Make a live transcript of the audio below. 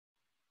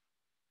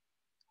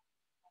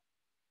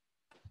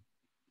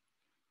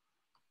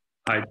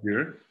Hi,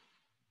 Pierre.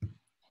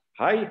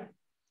 Hi.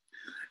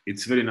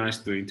 It's very nice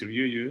to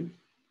interview you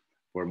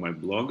for my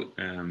blog.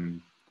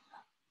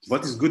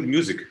 What is good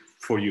music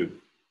for you?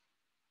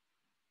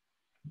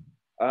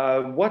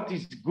 What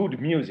is good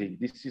music?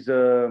 This is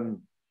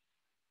an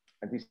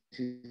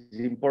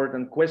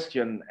important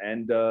question,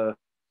 and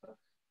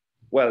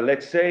well,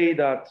 let's say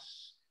that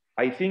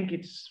I think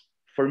it's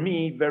for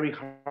me very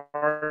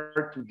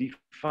hard to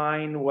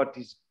define what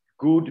is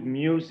good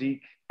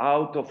music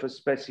out of a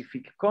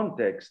specific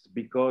context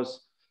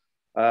because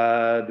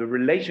the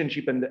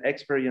relationship and the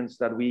experience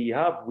that we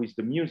have with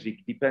the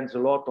music depends a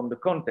lot on the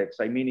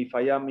context. I mean, if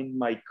I am in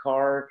my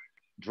car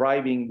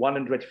driving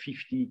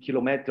 150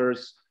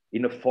 kilometers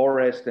in a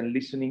forest and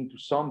listening to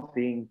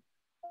something,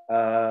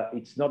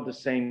 it's not the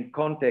same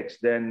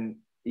context than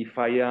if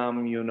I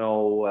am,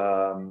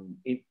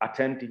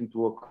 attending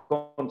to a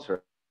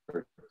concert.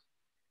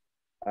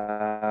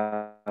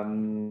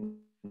 Um,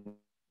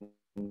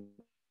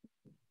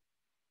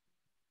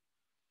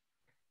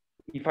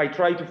 if I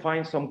try to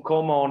find some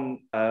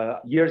common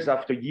years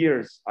after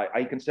years,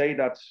 I can say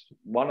that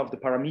one of the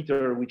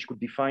parameters which could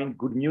define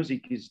good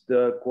music is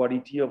the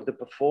quality of the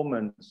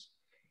performance.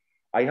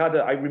 I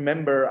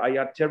remember I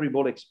had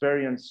terrible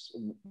experience.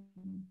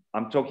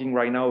 I'm talking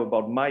right now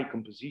about my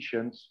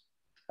compositions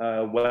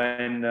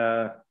when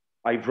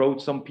I wrote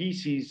some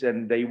pieces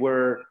and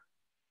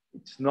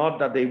it's not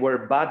that they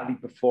were badly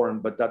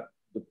performed, but that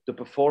the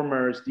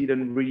performers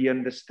didn't really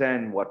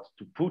understand what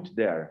to put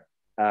there.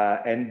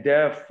 And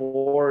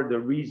therefore, the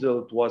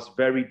result was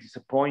very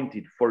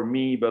disappointed for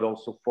me, but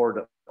also for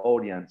the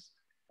audience.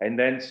 And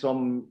then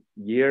some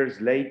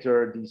years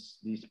later,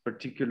 this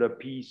particular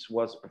piece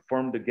was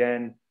performed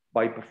again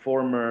by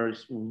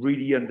performers who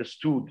really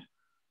understood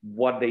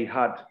what they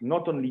had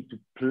not only to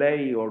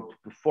play or to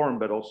perform,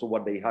 but also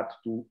what they had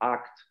to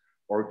act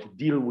or to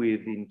deal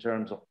with in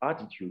terms of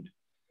attitude.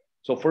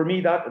 So for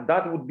me,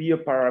 that would be a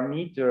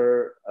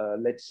parameter,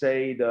 let's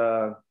say,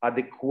 the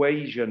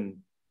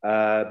adequation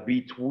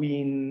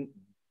between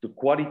the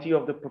quality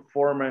of the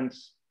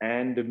performance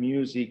and the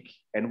music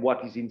and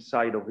what is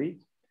inside of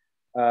it.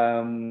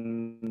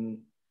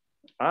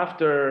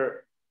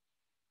 After,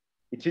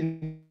 it's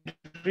an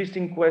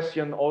interesting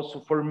question also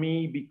for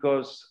me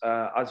because,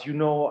 as you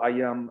know, I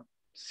am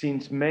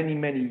since many,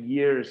 many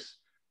years,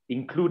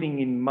 including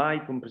in my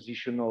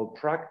compositional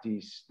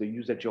practice, the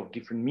usage of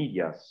different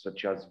media,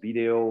 such as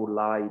video,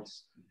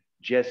 lights,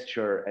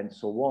 gesture, and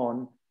so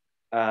on.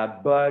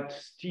 But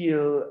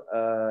still,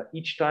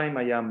 each time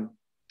I am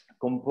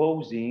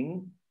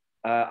composing,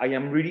 I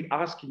am really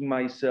asking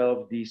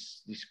myself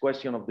this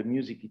question of the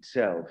music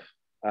itself.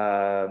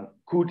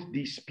 Could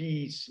this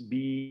piece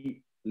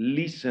be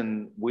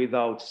listened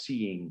without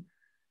seeing?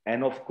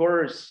 And of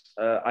course,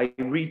 I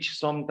reach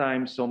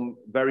sometimes some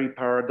very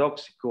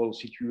paradoxical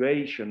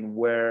situation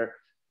where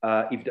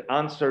if the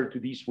answer to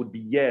this would be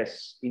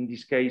yes, in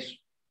this case,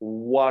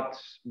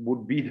 what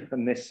would be the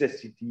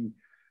necessity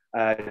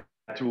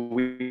to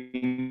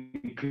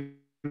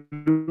include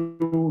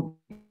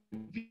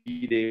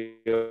video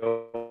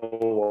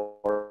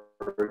or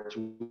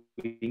to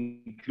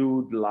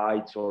include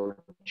lights or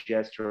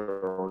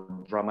gesture or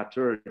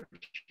dramaturgy?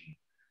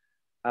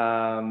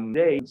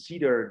 They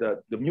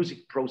consider the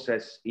music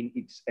process in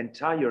its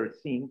entire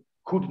thing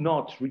could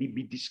not really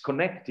be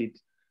disconnected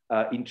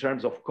in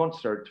terms of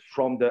concert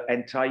from the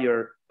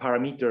entire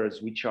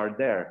parameters which are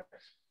there.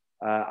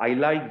 I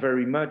like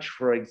very much,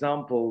 for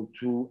example,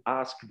 to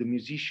ask the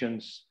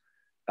musicians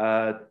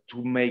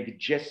to make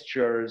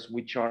gestures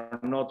which are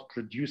not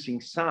producing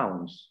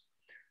sounds,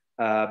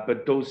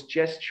 but those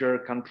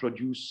gestures can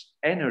produce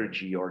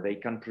energy or they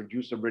can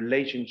produce a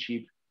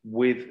relationship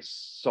with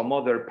some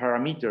other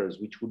parameters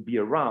which would be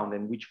around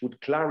and which would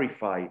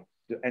clarify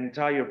the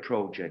entire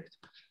project.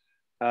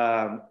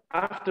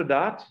 After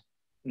that,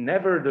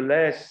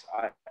 nevertheless,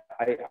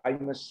 I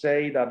must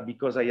say that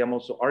because I am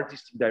also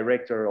artistic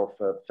director of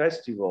a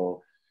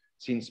festival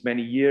since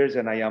many years,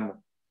 and I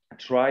am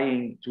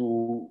trying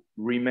to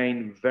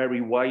remain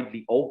very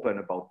widely open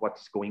about what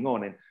is going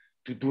on and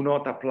to do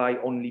not apply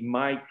only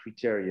my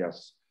criteria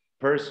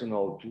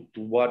personal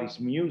to what is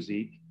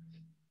music,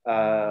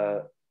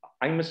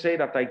 I must say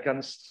that I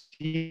can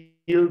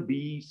still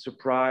be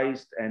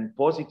surprised and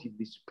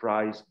positively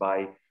surprised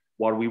by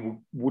what we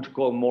would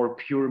call more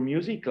pure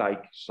music,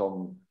 like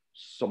some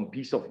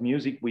piece of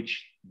music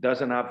which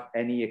doesn't have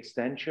any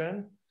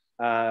extension.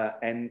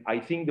 And I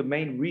think the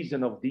main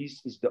reason of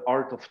this is the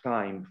art of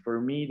time.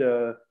 For me,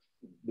 the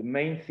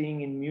main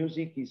thing in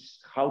music is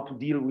how to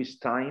deal with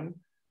time.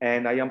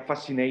 And I am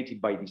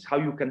fascinated by this, how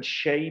you can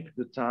shape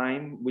the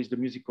time with the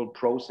musical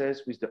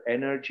process, with the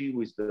energy,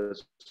 with the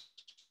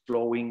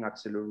slowing,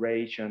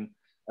 acceleration,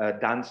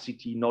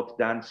 density, not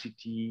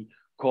density,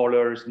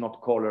 colors,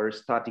 not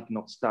colors, static,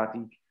 not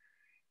static.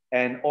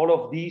 And all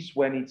of these,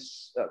 when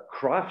it's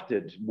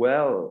crafted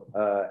well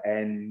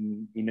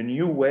and in a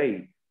new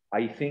way,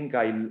 I think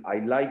I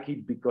like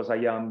it because I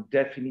am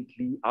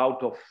definitely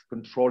out of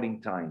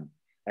controlling time.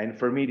 And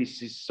for me,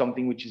 this is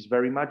something which is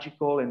very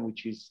magical and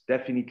which is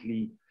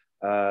definitely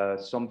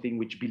something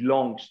which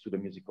belongs to the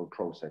musical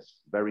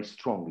process very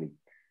strongly.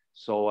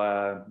 So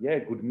yeah,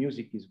 good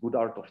music is good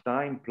art of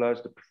time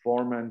plus the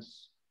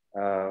performance.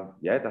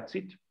 Yeah, that's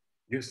it.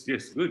 Yes,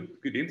 yes, good,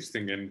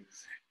 interesting.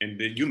 And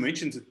you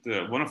mentioned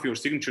that one of your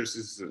signatures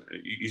is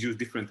use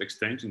different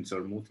extensions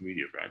or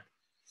multimedia, right?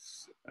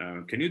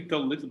 Can you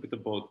tell a little bit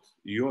about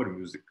your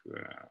music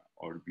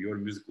or your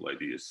musical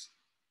ideas?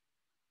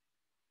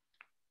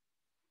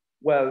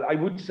 Well, I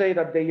would say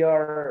that they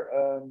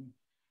are,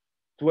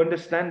 to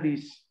understand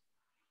this,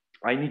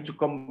 I need to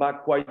come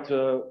back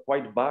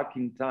quite back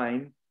in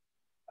time.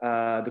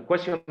 The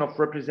question of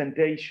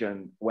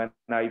representation, when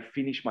I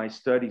finished my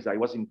studies, I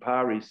was in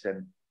Paris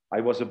and I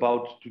was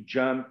about to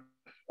jump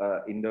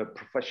in the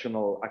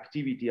professional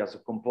activity as a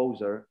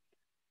composer.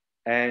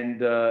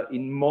 And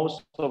in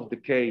most of the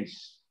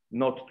case,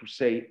 not to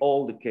say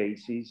all the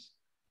cases,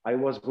 I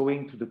was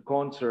going to the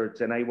concerts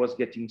and I was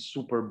getting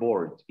super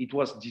bored. It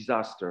was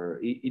disaster.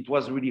 It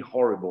was really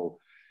horrible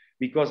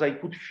because I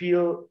could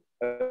feel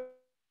a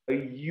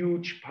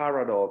huge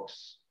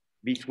paradox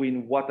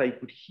between what I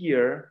could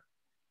hear,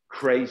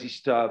 crazy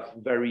stuff,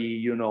 very,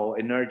 you know,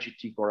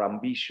 energetic or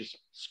ambitious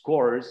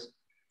scores.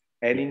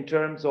 And in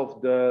terms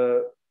of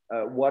the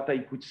what I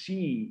could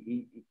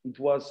see, it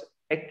was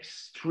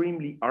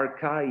extremely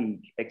archaic,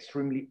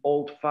 extremely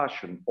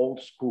old-fashioned,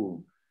 old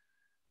school.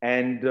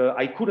 And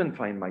I couldn't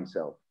find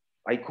myself.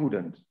 I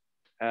couldn't.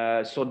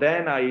 So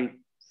then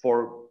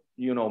for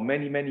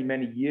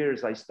many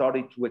years, I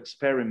started to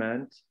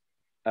experiment,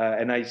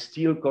 and I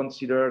still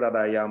consider that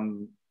I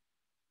am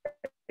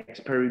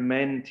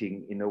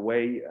experimenting in a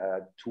way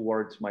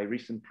towards my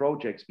recent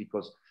projects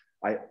because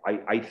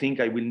I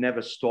think I will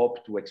never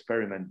stop to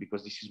experiment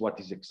because this is what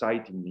is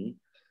exciting me.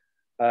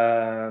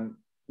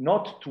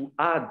 Not to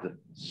add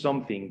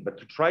something, but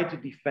to try to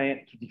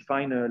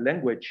define a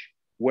language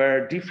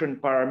where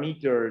different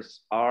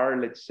parameters are,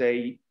 let's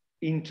say,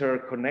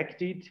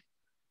 interconnected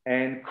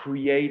and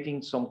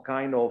creating some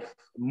kind of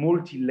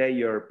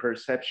multi-layer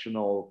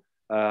perceptual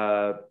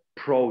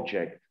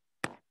project.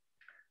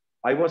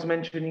 I was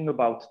mentioning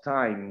about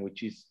time,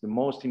 which is the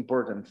most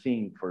important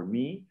thing for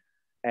me.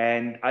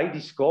 And I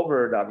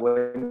discovered that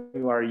when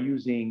you are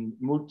using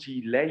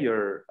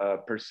multi-layer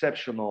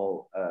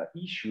perceptual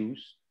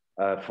issues,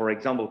 for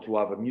example, to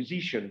have a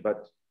musician,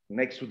 but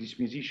next to this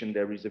musician,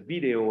 there is a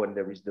video and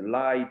there is the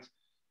light,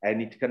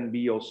 and it can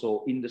be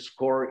also in the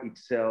score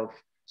itself,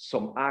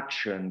 some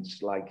actions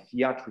like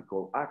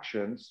theatrical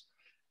actions,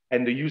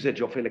 and the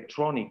usage of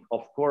electronic,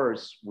 of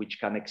course, which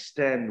can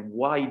extend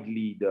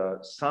widely the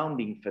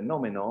sounding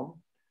phenomenon.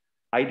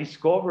 I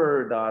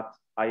discovered that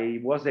I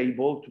was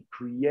able to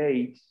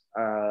create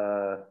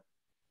a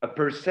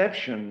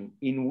perception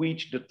in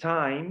which the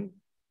time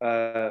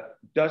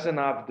doesn't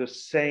have the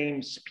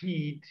same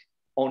speed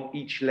on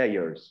each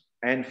layers.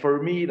 And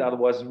for me, that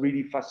was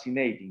really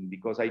fascinating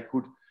because I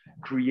could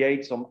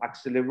create some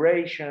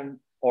acceleration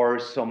or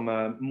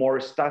some more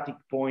static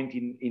point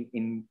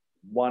in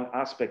one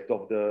aspect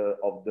of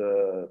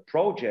the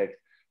project,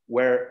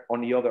 where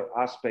on the other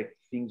aspect,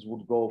 things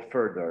would go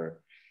further.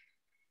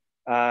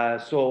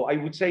 So I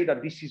would say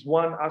that this is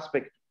one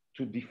aspect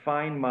to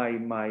define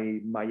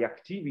my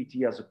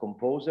activity as a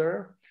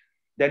composer.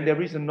 Then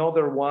there is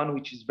another one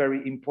which is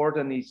very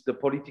important, is the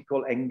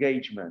political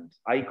engagement.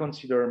 I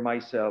consider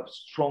myself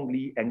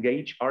strongly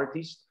engaged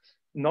artist,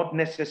 not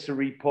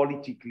necessarily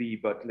politically,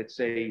 but let's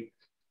say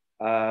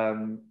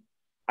I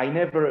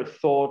never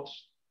thought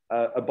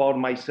about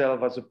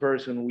myself as a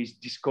person who is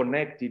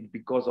disconnected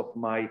because of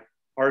my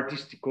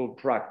artistical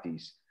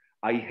practice.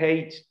 I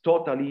hate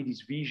totally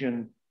this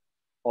vision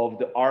of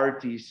the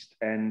artist,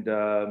 and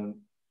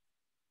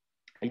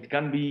it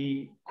can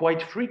be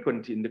quite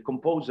frequent in the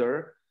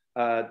composer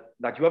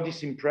that you have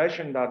this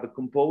impression that the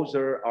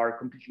composer are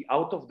completely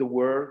out of the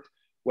world.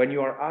 When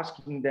you are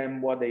asking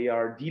them what they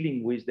are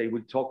dealing with, they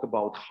will talk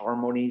about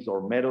harmonies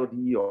or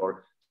melody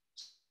or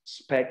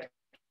spectrum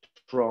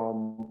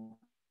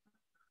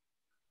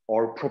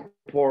or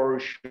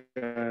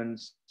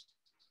proportions.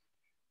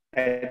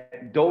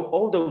 And though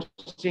all those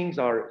things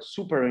are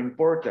super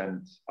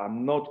important,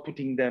 I'm not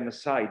putting them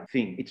aside.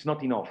 It's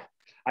not enough.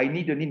 I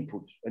need an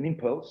input, an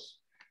impulse.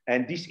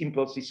 And this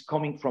impulse is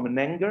coming from an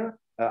anger.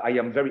 I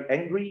am very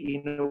angry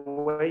in a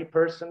way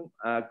person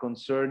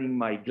concerning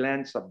my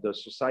glance at the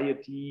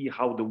society,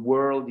 how the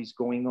world is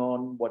going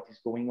on, what is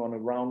going on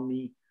around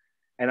me.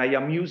 And I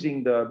am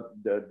using the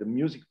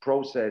music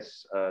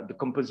process, the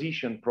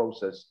composition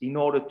process in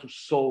order to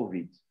solve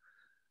it.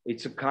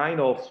 It's a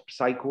kind of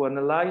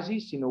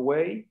psychoanalysis in a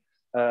way,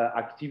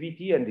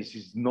 activity, and this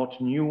is not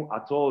new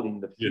at all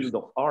in the field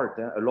of art.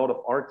 A lot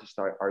of artists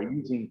are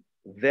using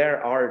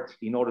their art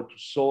in order to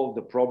solve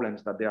the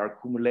problems that they are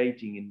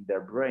accumulating in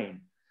their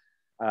brain.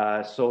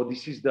 So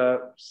this is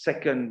the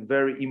second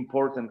very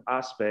important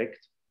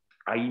aspect.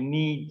 I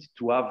need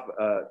to have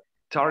a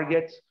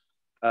target,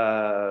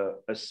 a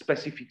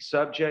specific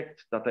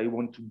subject that I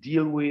want to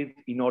deal with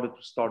in order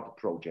to start a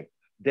project.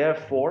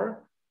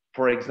 Therefore,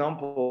 for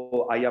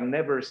example, I am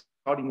never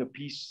starting a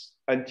piece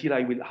until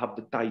I will have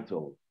the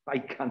title. I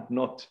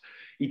cannot.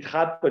 It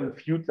happened a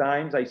few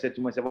times. I said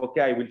to myself,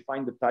 okay, I will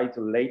find the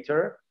title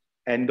later.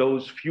 And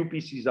those few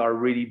pieces are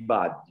really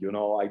bad. You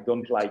know, I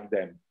don't like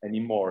them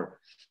anymore.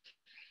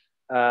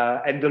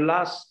 And the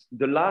last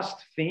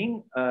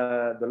thing,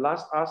 the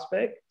last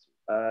aspect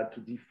to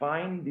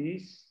define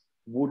this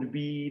would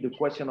be the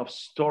question of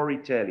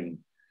storytelling.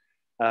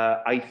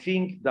 I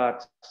think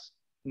that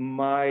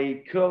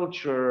my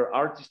culture,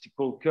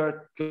 artistical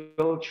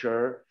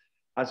culture,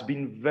 has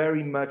been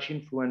very much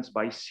influenced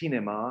by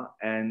cinema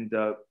and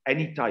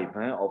any type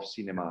of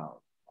cinema.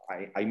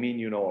 I mean,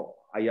 you know,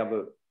 I have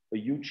a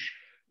huge,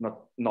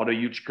 not a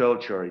huge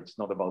culture. It's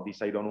not about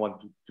this. I don't want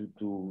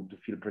to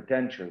feel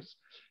pretentious.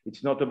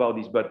 It's not about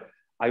this, but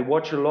I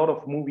watch a lot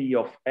of movie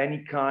of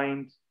any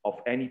kind, of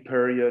any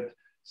period,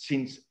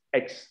 since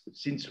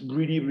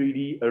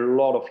really a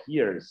lot of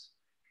years.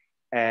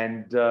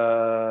 And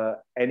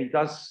it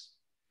has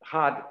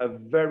had a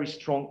very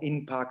strong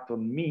impact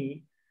on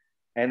me.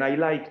 And I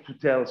like to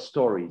tell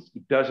stories.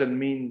 It doesn't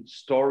mean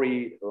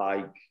story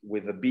like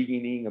with a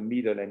beginning, a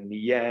middle, and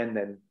the end.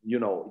 And, you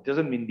know, it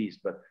doesn't mean this,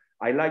 but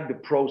I like the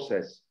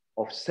process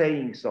of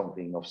saying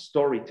something, of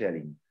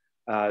storytelling,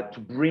 to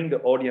bring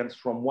the audience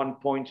from one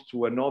point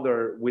to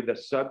another with a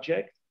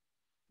subject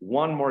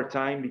one more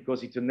time,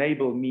 because it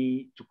enabled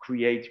me to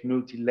create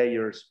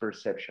multi-layers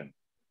perception.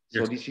 So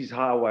yes. This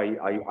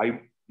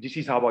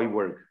is how I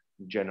work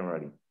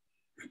generally.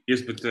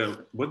 Yes, but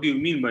what do you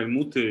mean by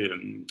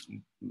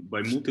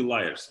multi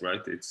layers,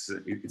 right? It's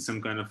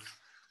some kind of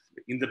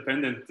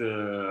independent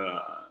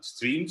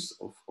streams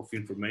of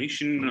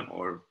information,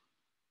 or?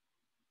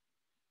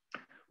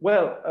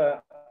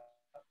 Well,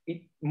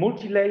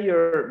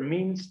 multi-layer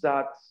means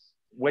that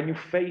when you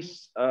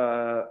face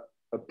a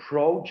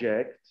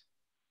project,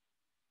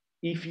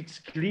 if it's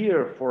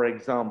clear, for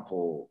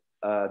example,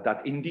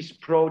 that in this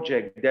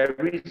project there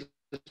is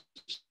a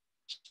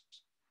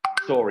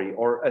story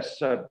or a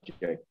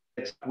subject,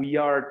 we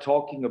are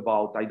talking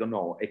about, I don't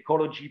know,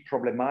 ecology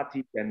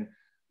problematic, and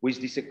with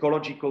this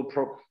ecological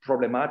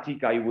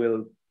problematic, I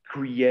will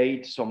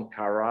create some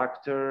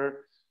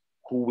character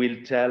who will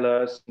tell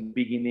us in the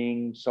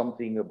beginning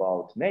something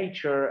about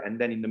nature, and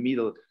then in the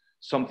middle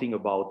something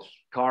about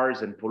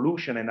cars and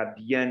pollution, and at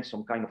the end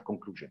some kind of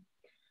conclusion.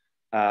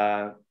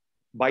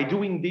 By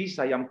doing this,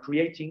 I am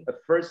creating a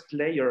first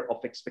layer of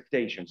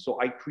expectation. So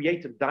I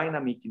create a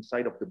dynamic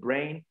inside of the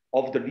brain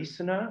of the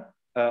listener,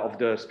 of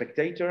the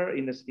spectator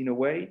in a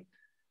way.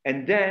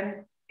 And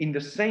then in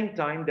the same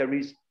time, there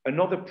is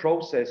another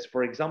process,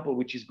 for example,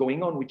 which is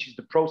going on, which is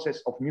the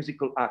process of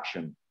musical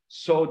action.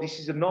 So this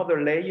is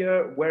another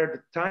layer where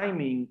the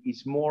timing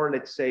is more,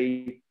 let's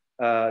say,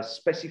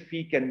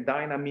 specific and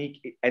dynamic.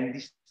 And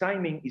this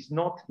timing is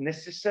not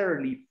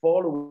necessarily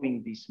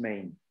following this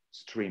main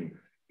stream.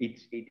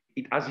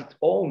 It has its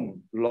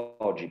own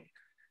logic.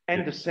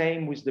 And the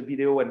same with the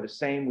video, and the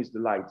same with the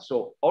light.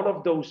 So all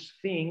of those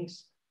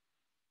things,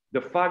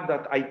 the fact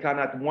that I can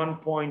at one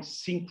point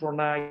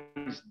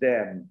synchronize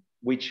them,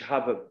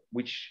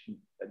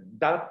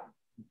 that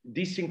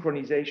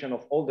desynchronization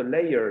of all the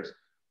layers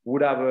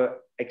would have a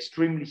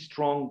extremely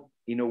strong,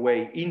 in a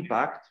way,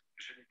 impact.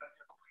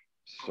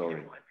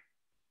 Sorry.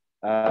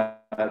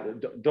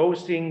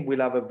 Those things will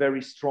have a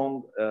very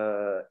strong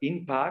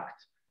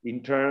impact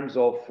in terms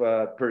of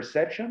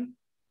perception.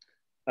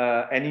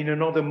 And in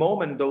another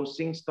moment, those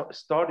things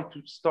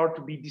start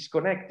to be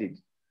disconnected.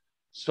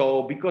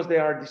 So because they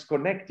are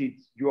disconnected,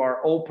 you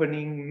are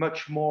opening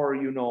much more,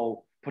 you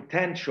know,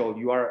 potential.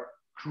 You are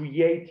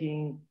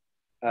creating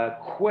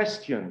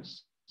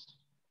questions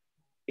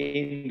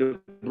in the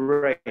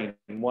brain.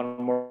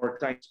 One more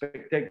time,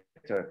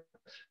 spectator.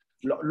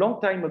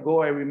 Long time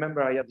ago, I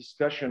remember I had a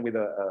discussion with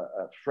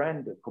a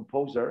friend, a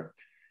composer,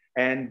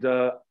 and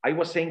I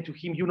was saying to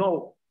him, you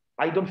know,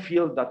 I don't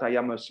feel that I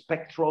am a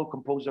spectral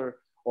composer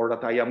or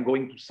that I am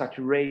going to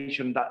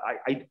saturation, that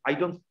I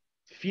don't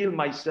feel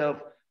myself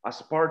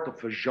as part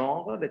of a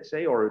genre, let's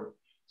say, or a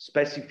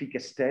specific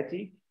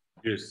aesthetic.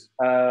 Yes.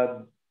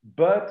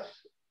 But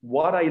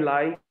what I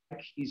like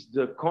is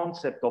the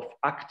concept of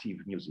active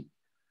music.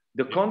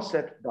 The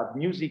concept that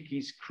music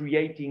is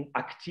creating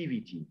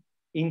activity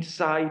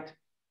inside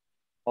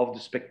of the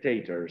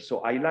spectator. So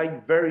I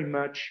like very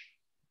much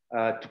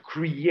to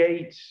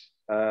create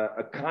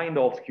a kind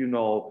of, you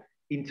know,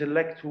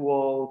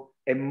 intellectual,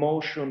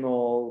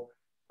 emotional,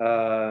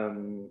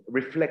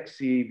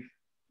 reflexive,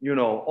 you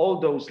know, all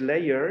those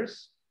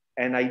layers,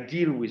 and I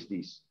deal with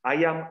this. I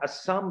am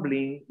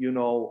assembling, you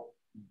know,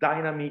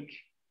 dynamic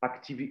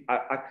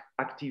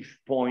active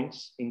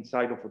points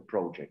inside of a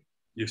project.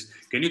 Yes.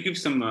 Can you give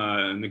some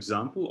an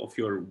example of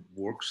your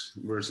works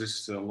where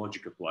this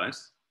logic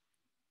applies?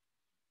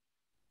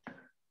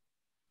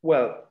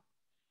 Well,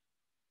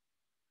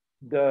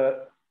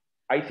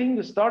 I think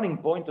the starting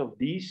point of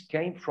this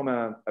came from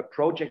a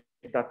project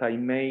that I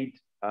made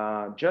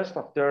just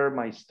after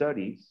my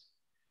studies.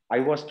 I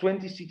was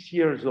 26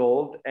 years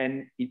old,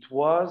 and it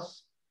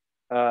was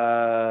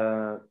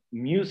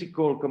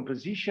musical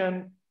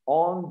composition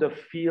on the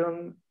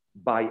film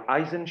by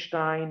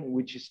Eisenstein,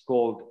 which is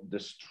called The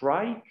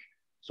Strike.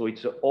 So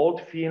it's an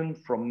old film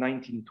from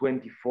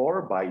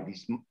 1924 by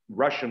this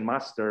Russian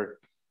master,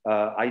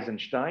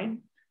 Eisenstein.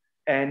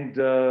 And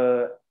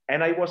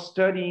I was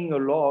studying a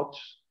lot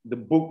the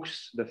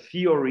books, the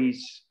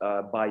theories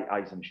by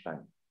Eisenstein.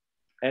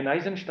 And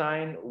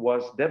Eisenstein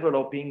was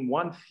developing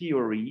one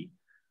theory,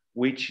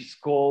 which is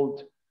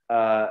called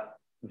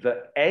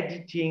the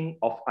editing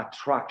of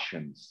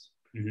attractions.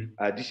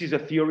 Mm-hmm. This is a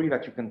theory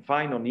that you can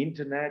find on the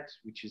internet,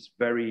 which is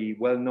very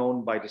well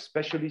known by the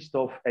specialist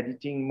of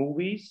editing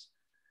movies.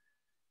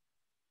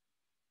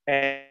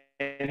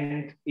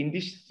 And in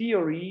this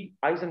theory,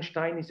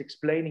 Eisenstein is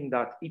explaining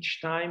that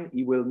each time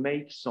he will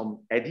make some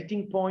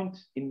editing point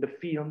in the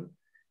film,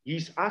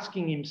 he's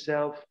asking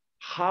himself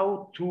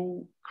how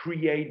to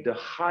create the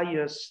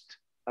highest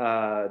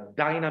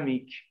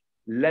dynamic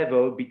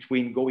level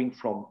between going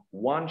from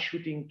one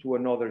shooting to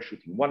another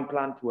shooting, one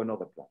plan to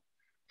another plan.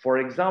 For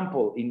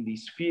example, in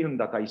this film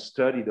that I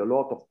studied a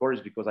lot, of course,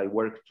 because I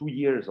worked 2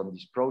 years on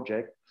this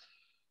project,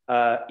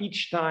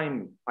 each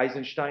time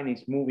Eisenstein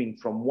is moving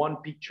from one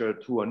picture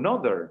to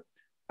another,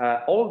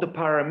 all the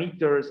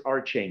parameters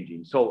are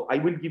changing. So I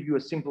will give you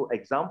a simple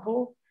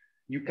example.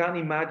 You can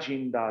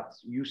imagine that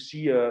you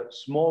see a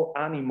small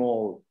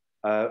animal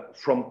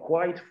from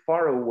quite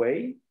far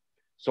away.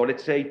 So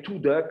let's say 2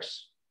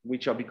 ducks,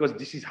 which are, because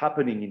this is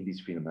happening in this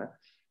film.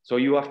 So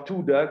you have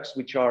 2 ducks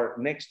which are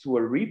next to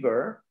a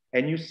river,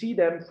 and you see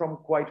them from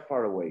quite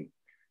far away.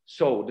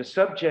 So the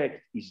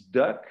subject is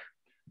duck,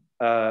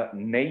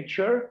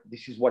 nature,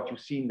 this is what you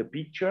see in the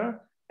picture.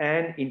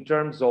 And in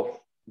terms of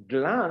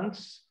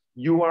glance,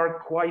 you are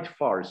quite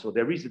far. So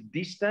there is a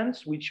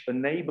distance which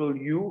enable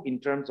you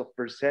in terms of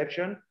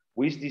perception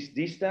with this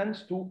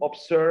distance to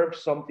observe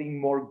something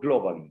more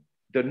globally.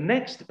 The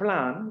next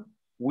plan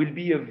will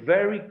be a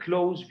very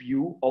close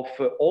view of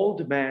an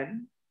old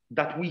man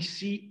that we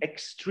see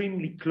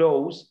extremely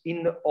close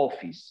in the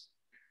office.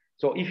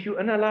 So if you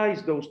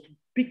analyze those 2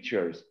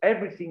 pictures,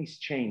 everything is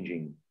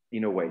changing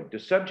in a way. The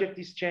subject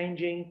is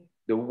changing,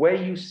 the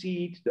way you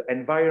see it, the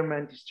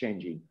environment is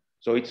changing.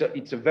 So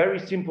it's a very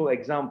simple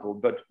example,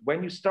 but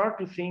when you start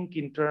to think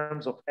in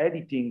terms of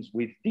editings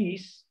with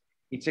this,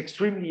 it's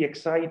extremely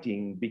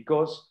exciting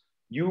because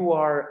you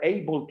are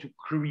able to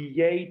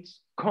create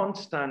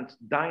constant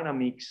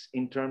dynamics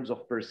in terms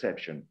of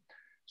perception.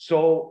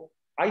 So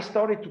I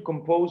started to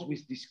compose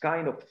with this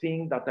kind of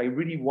thing that I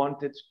really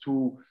wanted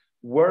to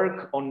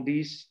work on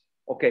this.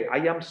 Okay, I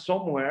am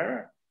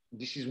somewhere.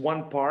 This is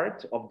one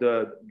part of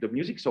the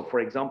music. So for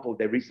example,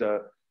 there is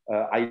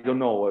I don't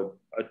know,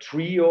 a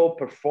trio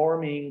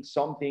performing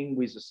something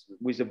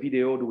with a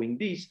video doing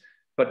this,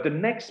 but the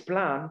next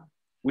plan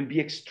will be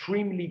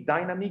extremely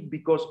dynamic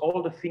because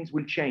all the things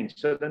will change.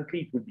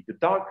 Suddenly it will be the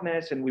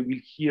darkness and we will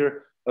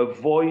hear a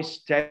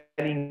voice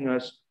telling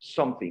us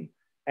something.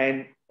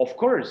 And of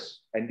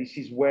course, and this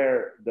is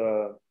where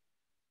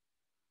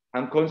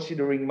I'm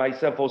considering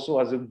myself also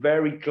as a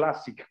very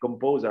classic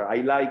composer. I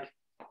like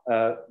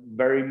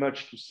very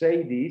much to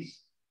say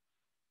this.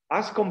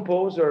 As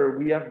composer,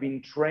 we have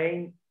been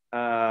trained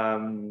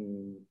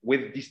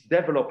with this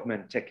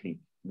development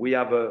technique. We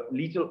have a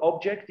little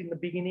object in the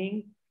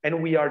beginning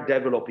and we are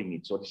developing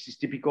it. So this is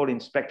typical in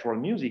spectral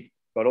music,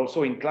 but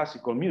also in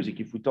classical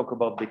music. If we talk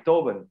about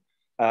Beethoven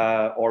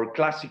or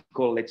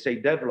classical, let's say,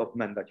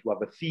 development, that you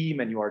have a theme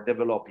and you are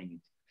developing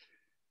it.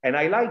 And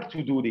I like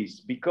to do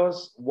this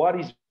because what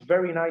is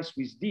very nice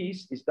with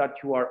this is that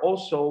you are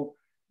also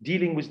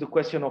dealing with the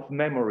question of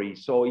memory.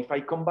 So if I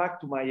come back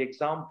to my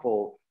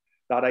example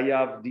that I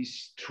have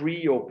this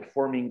trio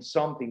performing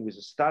something with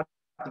a static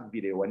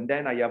video, and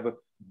then I have a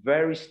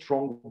very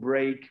strong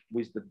break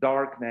with the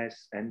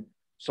darkness and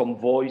some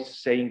voice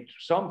saying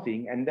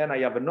something, and then I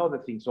have another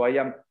thing. So I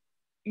am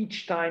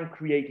each time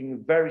creating a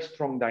very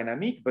strong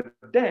dynamic, but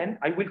then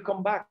I will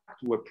come back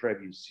to a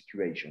previous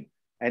situation.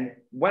 And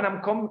when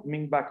I'm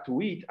coming back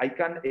to it, I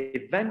can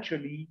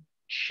eventually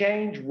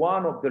change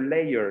one of the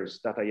layers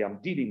that I am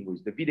dealing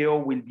with. The video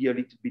will be a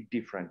little bit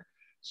different.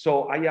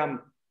 So I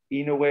am,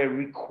 in a way,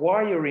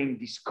 requiring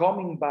this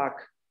coming back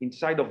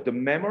inside of the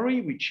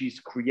memory, which is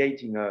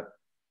creating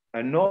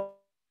another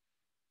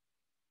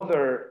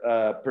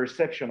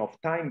perception of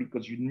time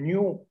because you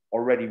knew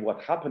already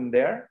what happened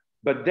there,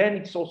 but then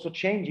it's also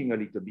changing a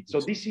little bit. So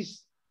this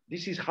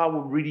is how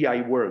really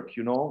I work,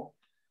 you know.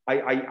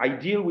 I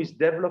deal with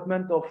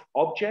development of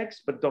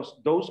objects, but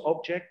those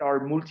objects are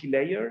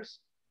multi-layers,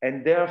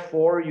 and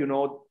therefore, you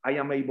know, I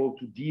am able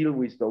to deal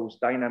with those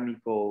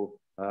dynamical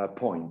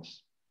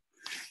points.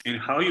 And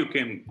how you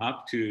came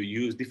up to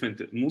use different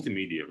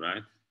multimedia,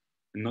 right?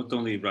 And not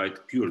only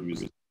write pure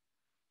music.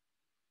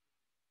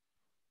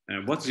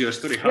 What's your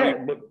story?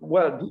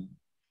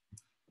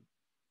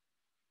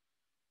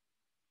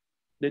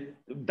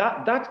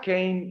 That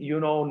came, you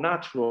know,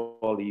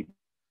 naturally,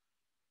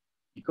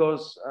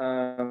 because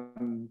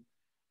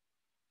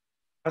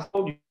as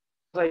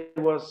I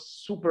was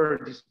super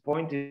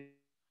disappointed.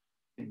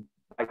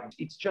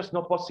 It's just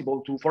not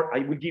possible to. I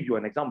will give you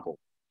an example,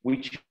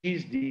 which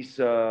is this.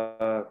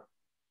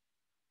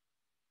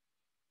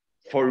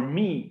 for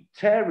me,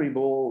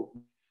 terrible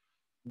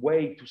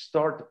way to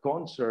start a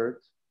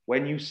concert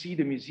when you see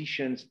the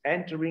musicians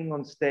entering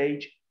on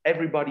stage,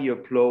 everybody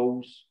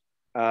applauds.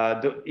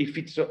 If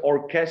it's an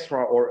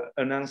orchestra or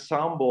an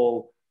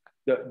ensemble,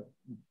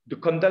 the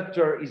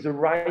conductor is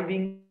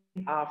arriving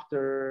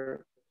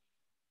after,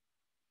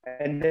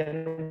 and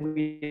then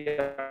we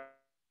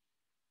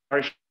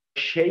are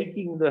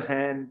shaking the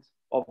hand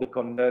of the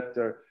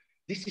conductor.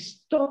 This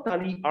is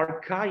totally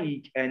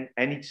archaic, and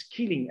it's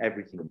killing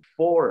everything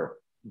for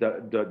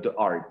the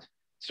art.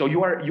 So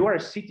you are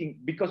sitting,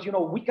 because, you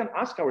know, we can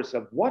ask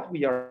ourselves what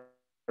we are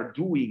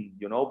doing,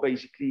 you know,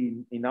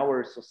 basically in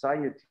our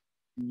society.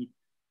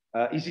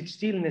 Is it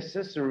still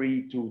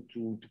necessary to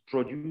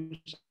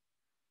produce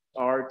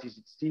art? Is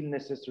it still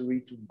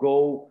necessary to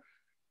go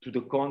to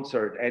the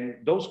concert?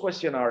 And those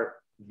questions are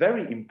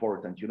very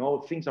important. You know,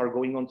 things are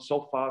going on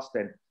so fast,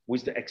 and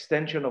with the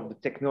extension of the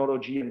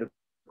technology and the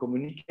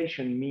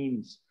communication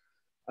means,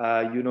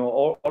 you know,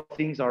 all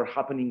things are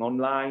happening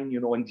online, you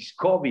know, and this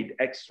COVID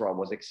extra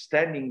was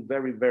extending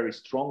very, very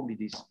strongly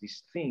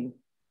this thing.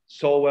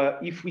 So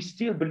if we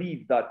still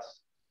believe that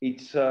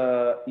it's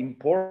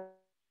important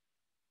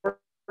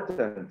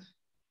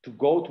to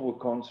go to a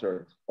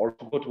concert or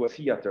to go to a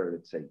theater,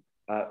 let's say,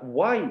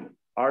 why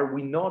are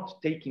we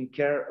not taking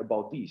care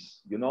about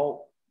this? You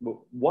know,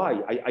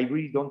 why? I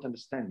really don't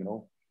understand, you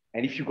know.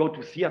 And if you go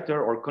to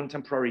theater or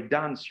contemporary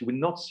dance, you will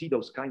not see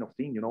those kind of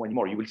things, you know,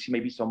 anymore. You will see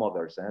maybe some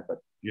others, but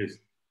yes.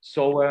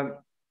 So,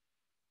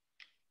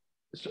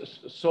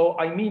 so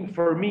I mean,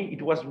 for me,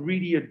 it was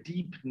really a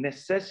deep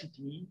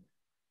necessity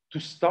to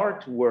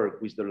start to work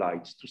with the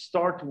lights, to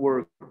start to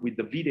work with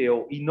the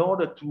video in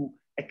order to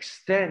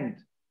extend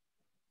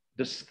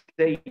the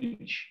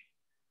stage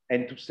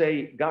and to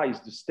say,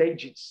 guys, the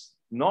stage, it's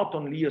not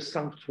only a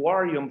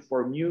sanctuarium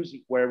for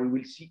music where we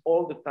will see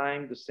all the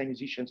time the same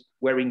musicians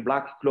wearing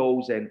black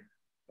clothes and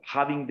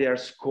having their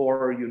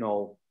score, you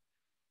know.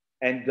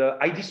 And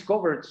I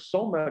discovered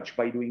so much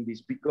by doing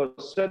this,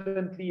 because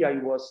suddenly I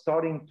was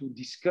starting to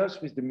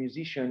discuss with the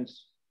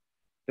musicians.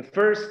 The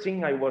first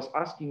thing I was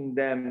asking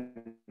them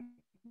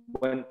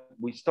when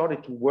we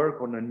started to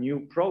work on a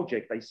new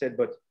project, I said,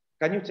 but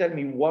can you tell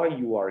me why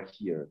you are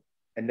here?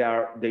 And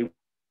they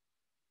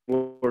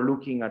were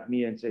looking at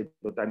me and said,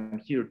 but I'm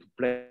here to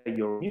play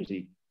your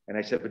music. And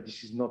I said, but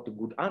this is not a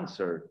good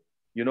answer.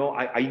 You know,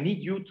 I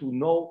need you to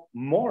know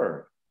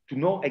more, to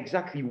know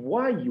exactly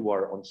why you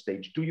are on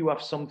stage. Do you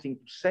have something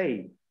to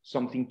say,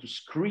 something to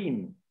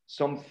scream,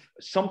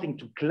 something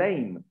to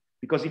claim?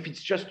 Because if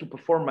it's just to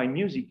perform my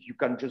music, you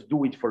can just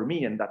do it for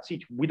me and that's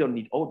it. We don't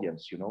need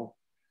audience, you know.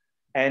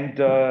 And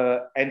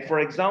for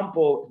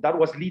example, that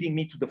was leading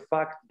me to the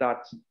fact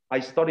that I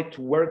started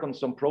to work on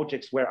some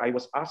projects where I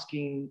was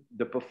asking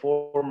the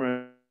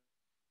performer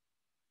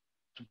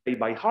to play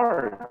by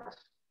heart,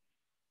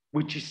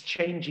 which is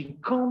changing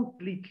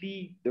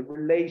completely the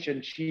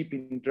relationship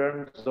in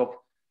terms of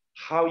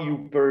how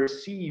you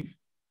perceive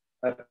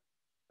a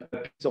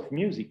piece of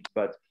music.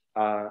 But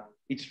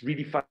it's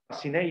really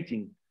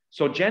fascinating.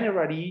 So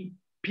generally,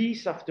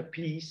 piece after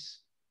piece,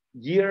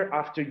 year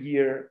after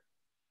year,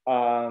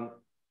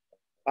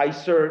 I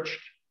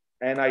searched,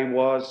 and I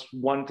was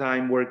one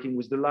time working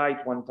with the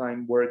light, one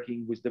time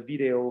working with the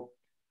video.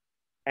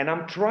 And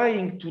I'm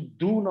trying to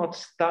do not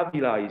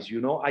stabilize, you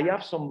know. I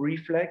have some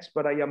reflex,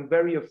 but I am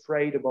very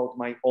afraid about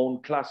my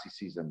own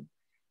classicism.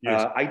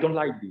 Yes. I don't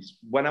like this.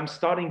 When I'm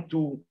starting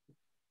to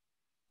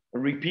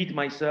repeat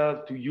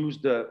myself, to use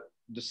the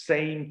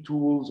same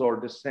tools or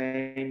the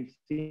same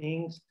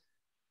things,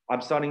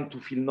 I'm starting to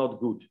feel not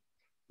good.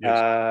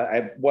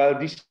 Yes. Well,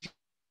 this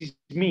is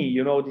me,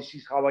 you know, this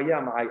is how I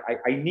am.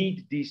 I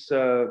need this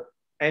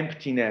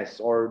emptiness,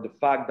 or the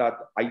fact that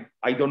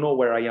I don't know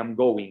where I am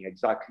going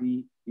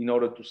exactly in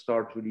order to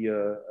start really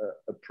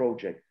a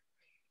project.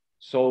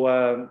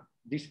 So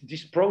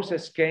this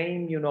process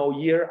came, you know,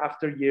 year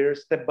after year,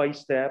 step by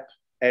step.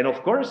 And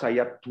of course, I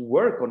had to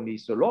work on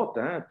this a lot,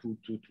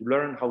 to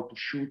learn how to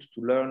shoot,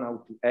 to learn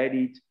how to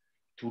edit,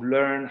 to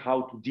learn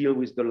how to deal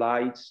with the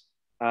lights.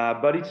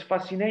 But it's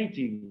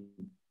fascinating.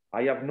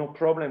 I have no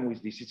problem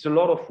with this. It's a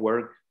lot of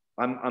work.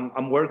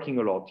 I'm working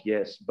a lot,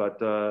 yes, but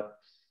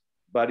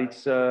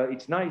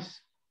it's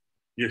nice.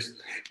 Yes,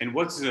 and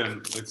what's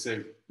let's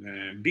say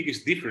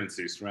biggest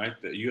differences, right?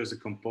 You as a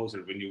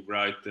composer, when you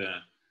write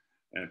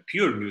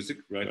pure music,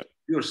 right,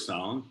 pure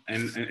sound,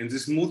 and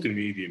this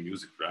multimedia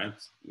music, right?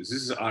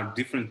 These are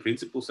different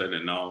principles. I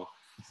don't know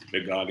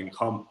regarding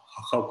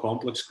how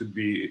complex could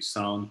be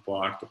sound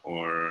part,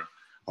 or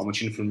how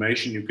much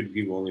information you could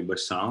give only by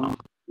sound.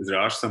 There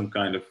are some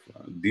kind of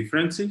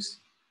differences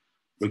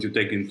that you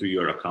take into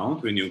your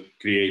account when you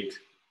create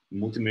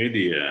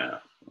multimedia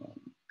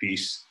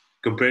piece,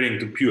 comparing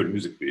to pure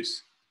music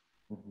piece.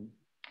 Mm-hmm.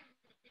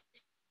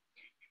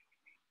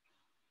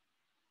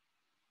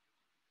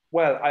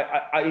 Well,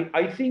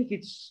 I think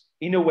it's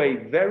in a way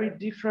very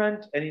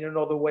different, and in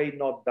another way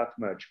not that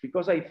much,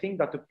 because I think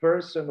that a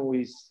person who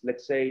is,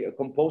 let's say, a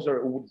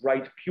composer who would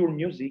write pure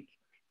music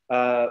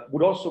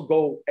would also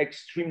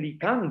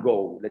can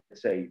go,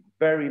 let's say,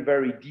 very,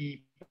 very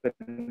deep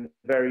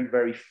very,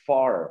 very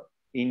far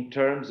in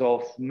terms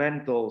of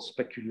mental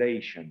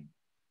speculation.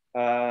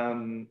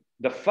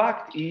 The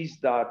fact is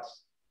that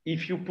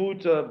if you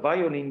put a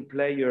violin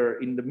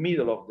player in the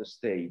middle of the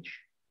stage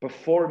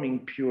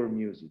performing pure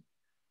music,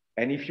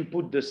 and if you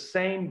put the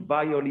same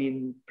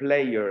violin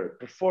player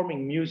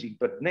performing music,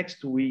 but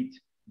next to it,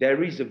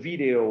 there is a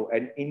video,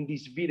 and in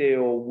this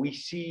video, we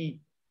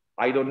see,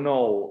 I don't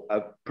know,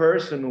 a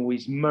person who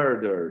is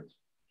murdered,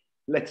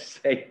 let's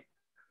say,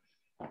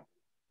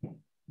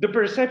 the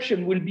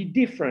perception will be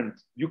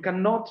different. You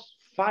cannot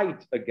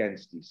fight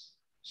against this.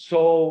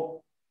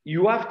 So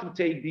you have to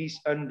take this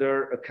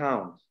under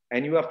account,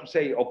 and you have to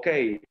say,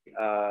 okay,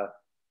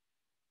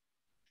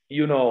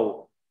 you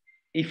know,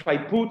 if I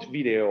put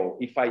video,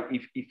 if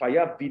I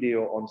have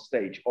video on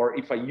stage, or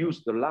if I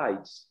use the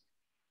lights,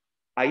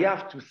 I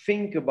have to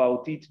think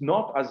about it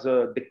not as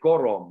a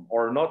decorum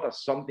or not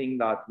as something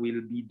that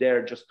will be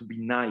there just to be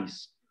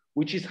nice,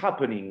 which is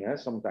happening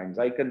sometimes.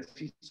 I can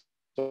see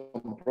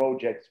some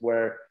projects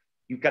where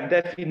you can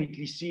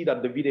definitely see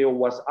that the video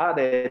was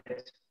added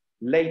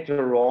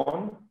later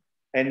on,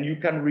 and you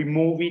can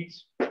remove it.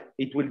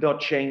 It will not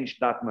change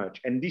that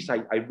much. And this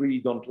I really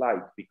don't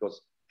like,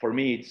 because for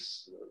me,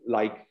 it's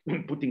like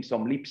putting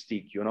some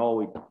lipstick, you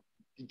know.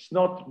 It's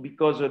not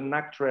because an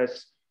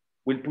actress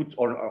will put,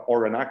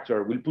 or an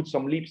actor will put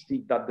some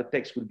lipstick that the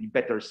text will be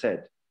better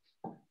said.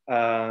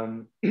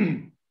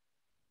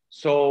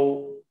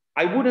 So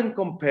I wouldn't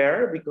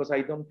compare, because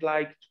I don't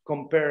like to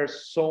compare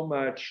so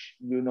much,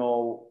 you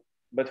know.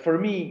 But for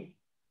me,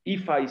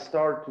 if I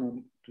start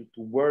to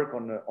work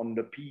on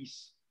the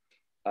piece,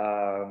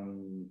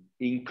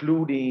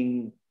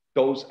 including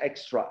those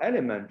extra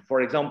elements,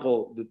 for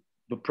example,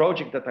 the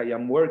project that I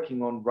am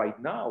working on right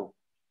now,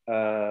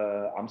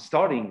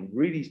 I'm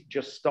really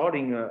just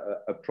starting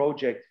a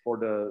project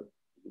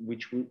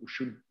which we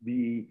should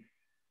be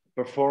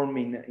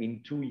performing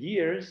in 2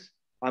 years.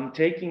 I'm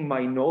taking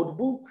my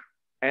notebook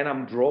and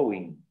I'm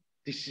drawing.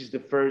 This is the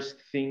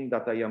first thing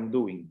that I am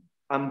doing.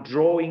 I'm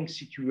drawing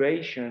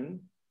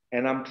situation,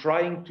 and I'm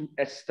trying to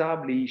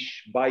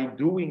establish, by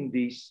doing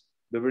this,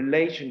 the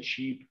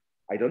relationship,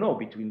 I don't know,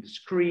 between the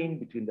screen,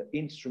 between the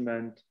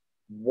instrument,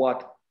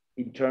 what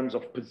in terms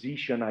of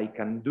position I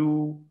can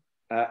do.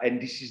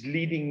 And this is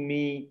leading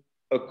me,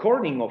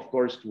 according, of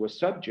course, to a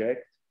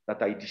subject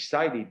that I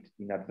decided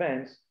in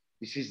advance.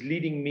 This is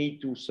leading me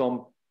to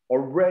some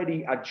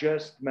already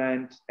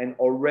adjustment and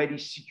already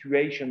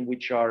situation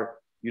which are,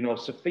 you know,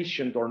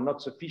 sufficient or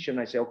not sufficient.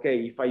 I say,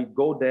 okay, if I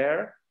go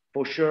there,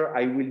 for sure,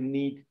 I will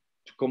need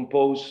to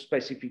compose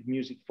specific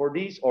music for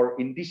this, or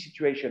in this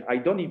situation, I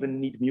don't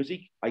even need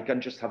music. I can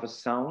just have a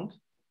sound.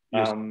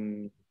 Yes.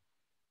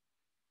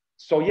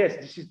 So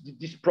yes,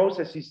 this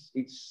process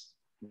it's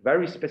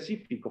very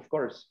specific, of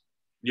course.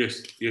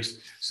 Yes, yes.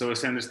 So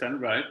as I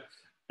understand, right,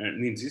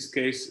 and in this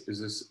case,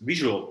 this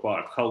visual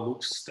part, how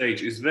looks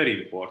stage, is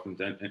very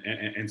important,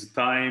 and the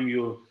time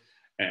you,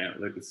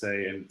 let us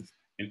say,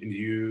 and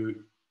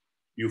you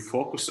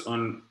focus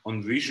on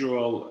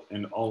visual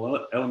and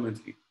all elements.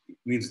 It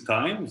means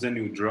time. Then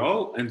you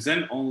draw, and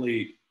then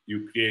only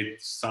you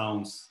create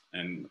sounds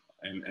and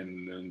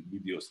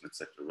videos,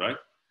 etc. Right?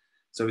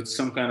 So it's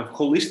some kind of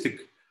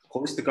holistic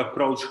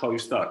approach how you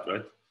start,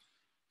 right?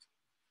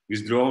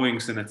 With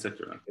drawings and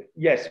etc.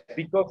 Yes,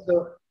 because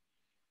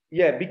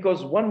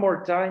one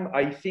more time,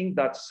 I think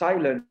that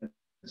silence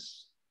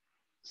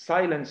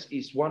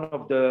is one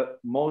of the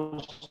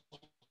most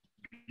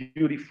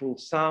beautiful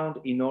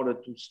sound in order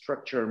to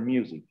structure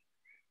music.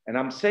 And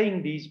I'm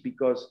saying this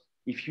because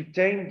if you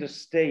take the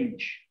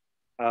stage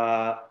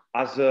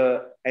as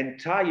an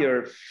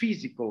entire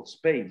physical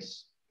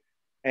space,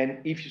 and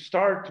if you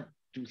start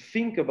to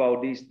think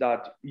about this,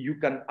 that you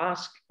can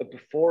ask a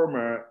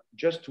performer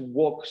just to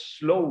walk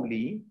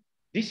slowly,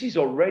 this is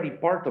already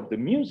part of the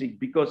music,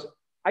 because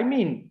I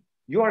mean,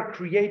 you are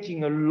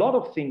creating a lot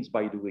of things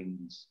by doing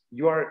this.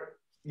 You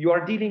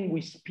are dealing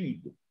with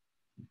speed.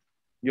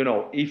 You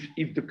know, if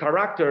the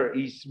character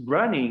is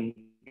running,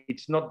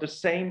 it's not the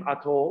same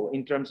at all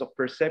in terms of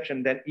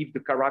perception than if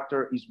the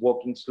character is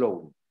walking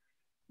slowly.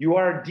 You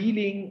are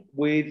dealing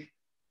with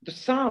the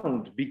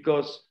sound,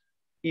 because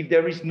if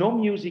there is no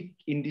music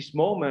in this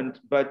moment,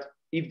 but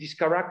if this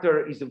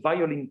character is a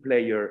violin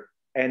player,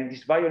 and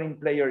this violin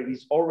player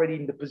is already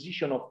in the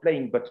position of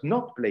playing but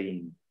not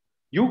playing,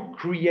 you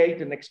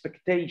create an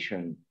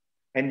expectation.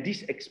 And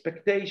this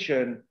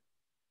expectation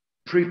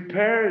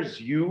prepares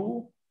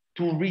you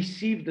to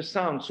receive the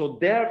sound. So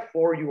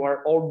therefore, you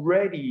are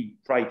already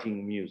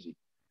writing music.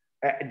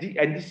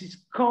 And this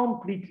is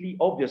completely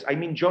obvious. I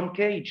mean, John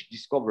Cage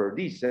discovered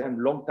this a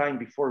long time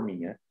before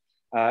me.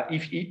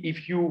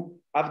 If you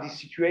have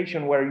this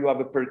situation where you have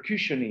a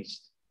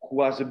percussionist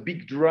who has a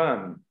big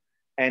drum,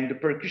 and the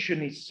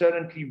percussionist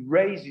suddenly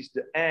raises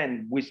the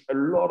hand with a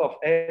lot of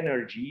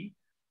energy,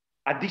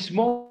 at this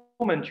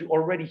moment, you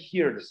already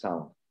hear the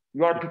sound.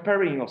 You are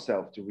preparing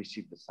yourself to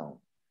receive the sound.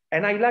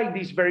 And I like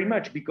this very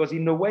much, because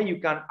in a way you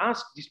can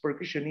ask this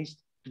percussionist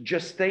to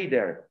just stay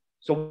there.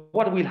 So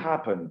what will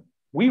happen?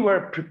 We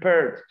were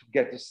prepared to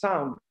get the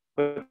sound,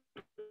 but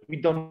we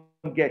don't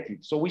get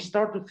it. So we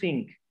start to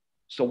think,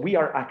 so we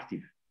are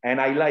active. And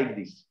I like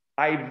this.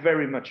 I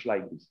very much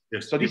like this.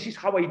 Yes. So this is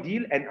how I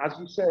deal. And as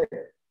you said,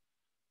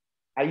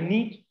 I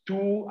need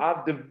to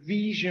have the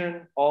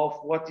vision of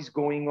what is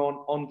going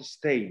on the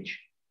stage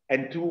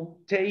and to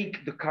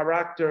take the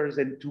characters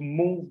and to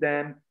move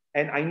them.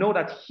 And I know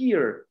that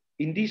here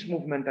in this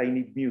movement, I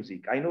need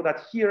music. I know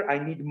that here I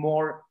need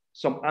more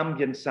some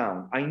ambient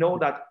sound. I know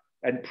that,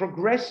 and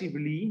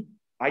progressively,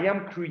 I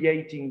am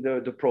creating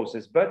the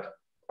process. But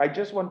I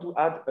just want to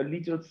add a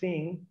little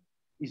thing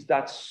is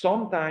that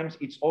sometimes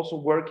it's also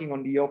working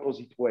on the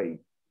opposite way,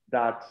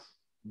 that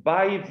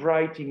by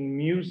writing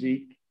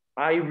music,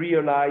 I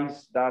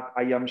realize that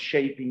I am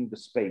shaping the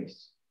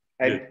space.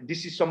 And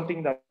this is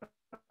something that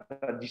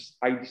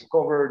I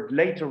discovered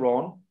later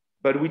on,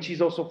 but which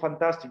is also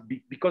fantastic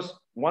because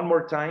one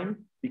more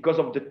time, because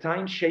of the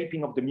time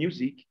shaping of the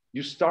music,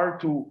 you start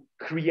to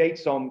create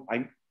some,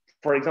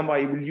 for example,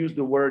 I will use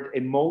the word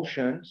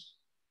emotions.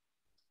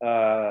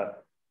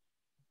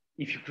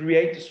 If you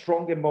create a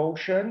strong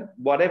emotion,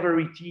 whatever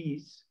it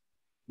is,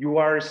 you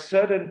are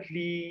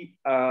suddenly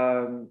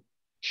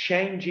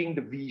changing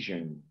the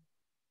vision.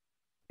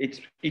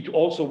 It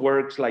also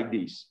works like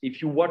this.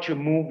 If you watch a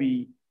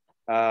movie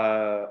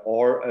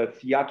or a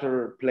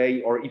theater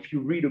play, or if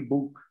you read a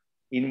book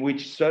in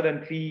which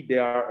suddenly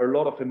there are a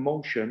lot of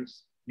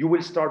emotions, you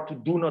will start to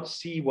do not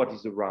see what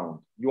is around.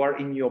 You are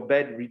in your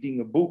bed reading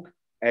a book,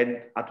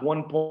 and at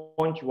one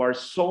point you are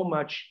so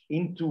much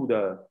into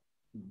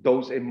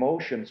those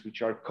emotions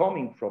which are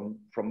coming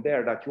from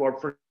there that you are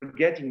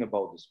forgetting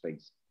about the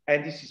space.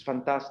 And this is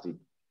fantastic.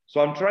 So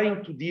I'm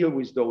trying to deal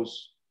with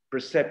those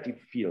perceptive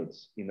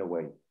fields in a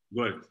way.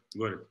 Good.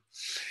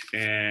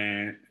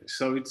 And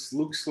so it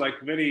looks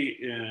like very,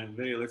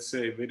 let's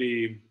say,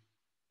 very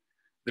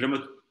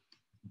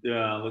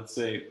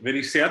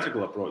very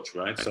theatrical approach,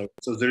 right? So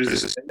there is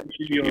this in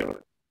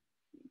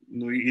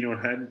your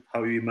head,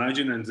 how you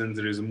imagine, and then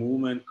there is a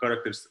movement,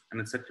 characters,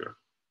 and etc.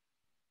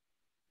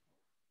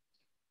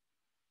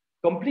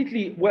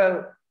 Completely.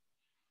 Well,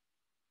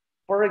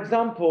 for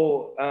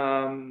example,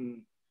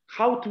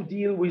 how to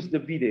deal with the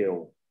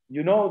video.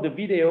 You know, the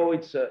video,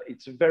 it's a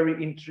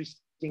very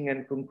interesting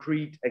and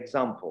concrete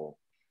example.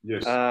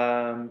 Yes.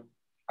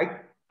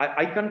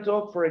 I can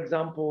talk, for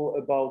example,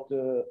 about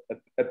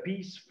a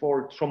piece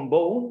for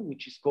trombone,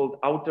 which is called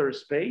Outer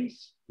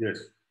Space. Yes.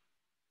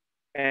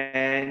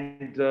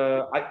 And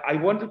I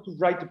wanted to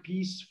write a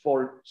piece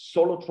for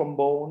solo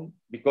trombone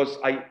because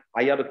I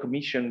had a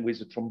commission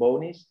with a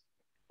trombonist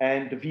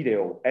and the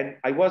video. And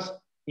I was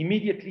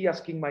immediately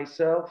asking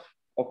myself,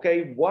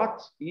 okay,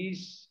 what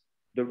is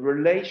the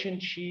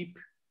relationship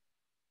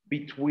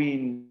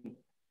between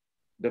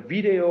the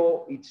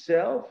video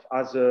itself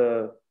as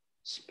a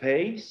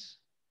space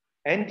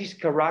and this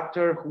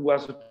character who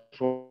has a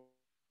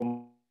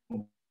trombone?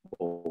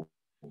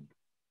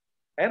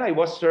 And I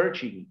was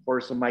searching for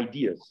some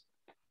ideas.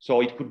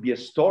 So it could be a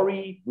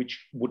story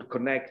which would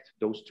connect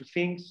those two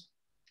things.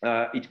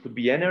 It could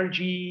be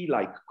energy,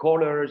 like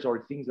colors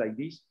or things like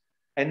this.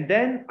 And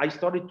then I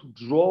started to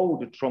draw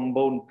the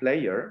trombone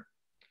player.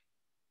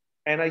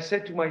 And I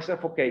said to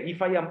myself, okay,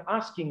 if I am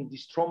asking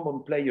this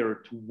trombone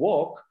player to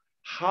walk,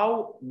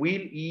 how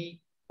will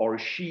he or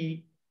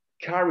she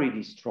carry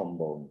this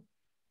trombone?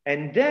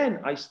 And then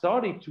I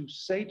started to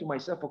say to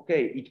myself,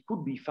 okay, it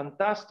could be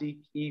fantastic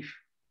if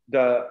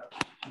the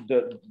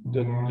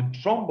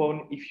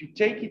trombone, if you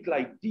take it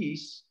like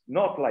this,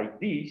 not like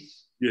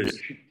this, yes.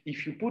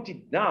 If you put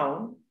it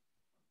down,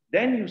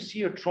 then you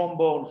see a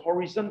trombone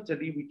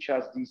horizontally, which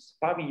has this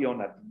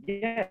pavilion at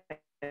the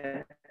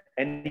end,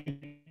 and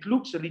it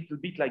looks a little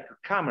bit like a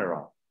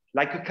camera,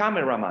 like a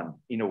cameraman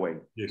in a way.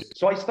 Yes.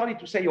 So I started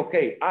to say,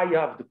 okay, I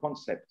have the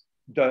concept.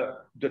 The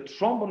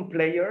trombone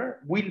player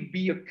will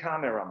be a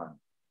cameraman.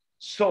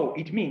 So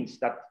it means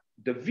that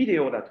the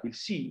video that we'll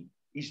see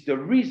is the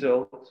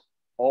result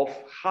of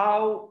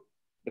how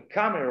the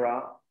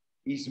camera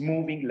is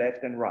moving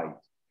left and right.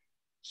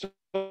 So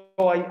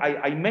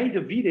I made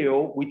a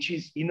video which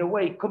is in a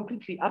way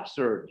completely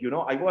absurd. You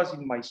know, I was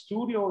in my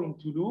studio in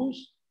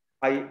Toulouse.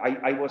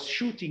 I was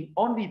shooting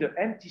only the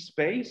empty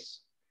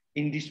space.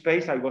 In this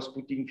space, I was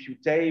putting few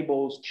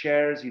tables,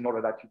 chairs, in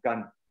order that you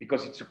can,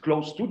 because it's a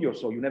closed studio,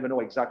 so you never know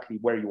exactly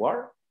where you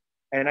are.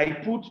 And I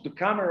put the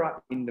camera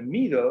in the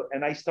middle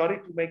and I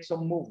started to make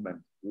some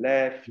movement,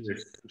 left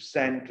yes. to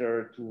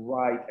center, to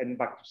right, and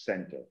back to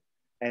center.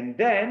 And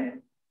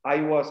then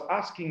I was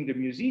asking the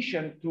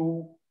musician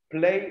to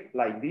play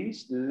like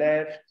this,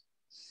 left,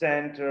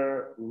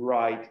 center,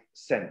 right,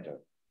 center.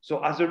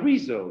 So as a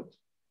result,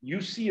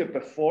 you see a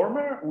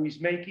performer who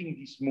is making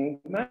this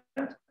movement,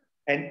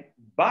 and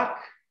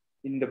back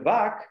in the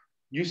back,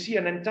 you see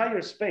an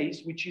entire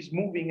space which is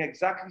moving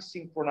exactly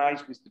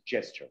synchronized with the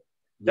gesture.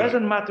 Right.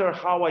 Doesn't matter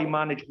how I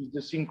manage with the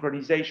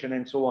synchronization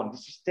and so on.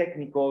 This is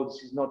technical,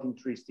 this is not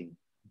interesting.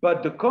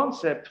 But the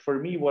concept for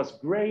me was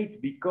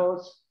great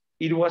because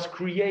it was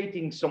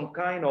creating some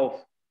kind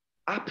of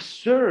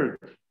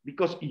absurd,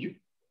 because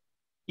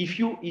if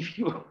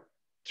you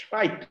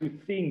try to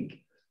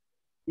think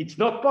It's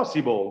not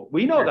possible.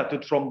 We know that the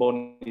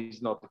trombone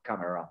is not a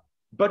camera,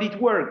 but it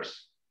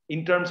works.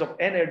 In terms of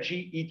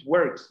energy, it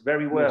works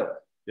very well.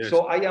 Yes.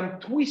 So I am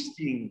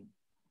twisting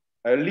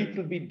a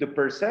little bit the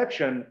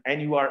perception,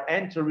 and you are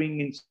entering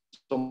in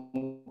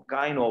some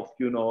kind of,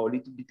 you know, a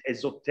little bit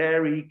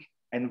esoteric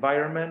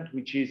environment,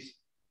 which is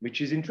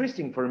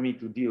interesting for me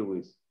to deal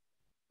with.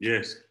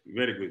 Yes,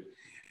 very good.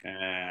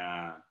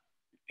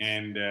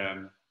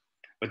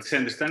 But to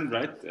understand,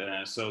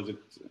 right? So that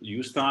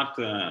you start.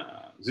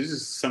 This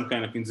is some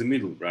kind of in the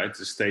middle, right?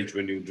 The stage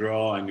when you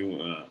draw and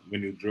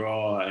when you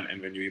draw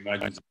and when you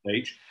imagine the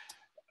stage.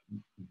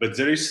 But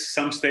there is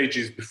some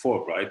stages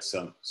before, right?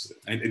 So,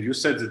 and you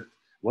said that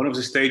one of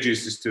the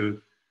stages is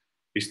to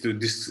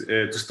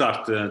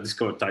start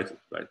discover title,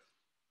 right?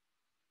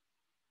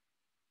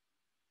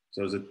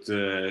 So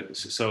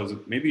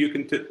that maybe you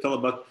can tell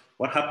about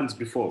what happens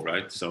before,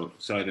 right? So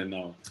I don't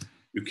know.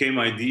 You came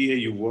idea,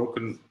 you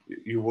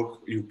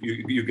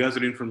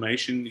gather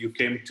information, you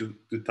came to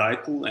the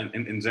title,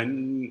 and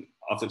then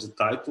after the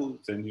title,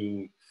 then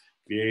you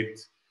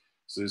create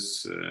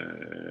this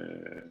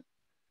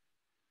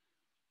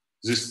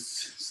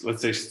this,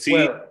 let's say,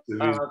 scene.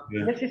 Well,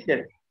 yes.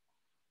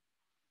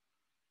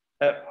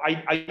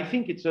 I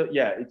think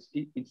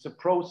it's a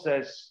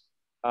process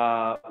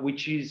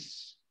which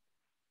is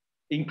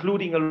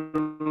including a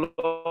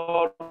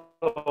lot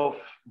of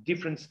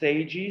different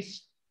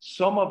stages.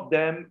 Some of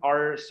them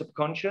are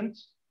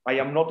subconscious. I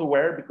am not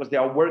aware because they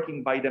are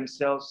working by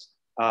themselves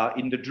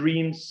in the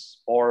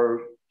dreams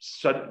or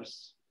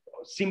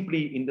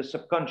simply in the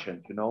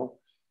subconscious, you know.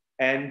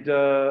 And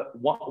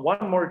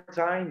one more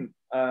time,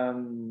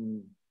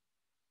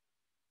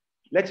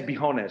 let's be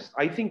honest.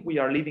 I think we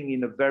are living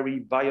in a very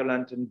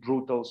violent and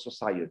brutal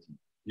society.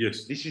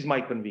 Yes. This is my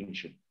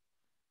conviction.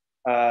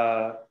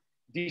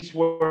 This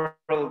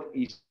world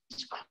is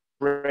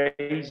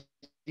crazy.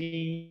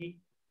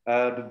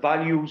 The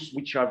values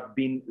which have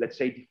been, let's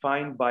say,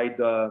 defined by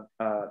the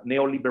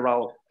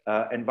neoliberal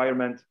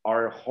environment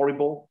are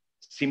horrible,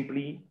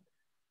 simply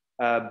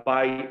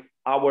by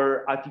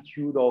our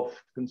attitude of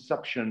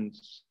consumption,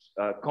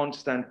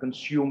 constant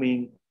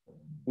consuming.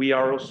 We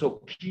are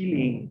also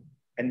killing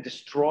and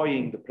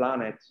destroying the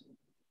planet.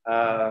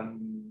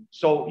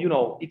 So, you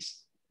know,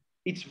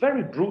 it's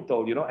very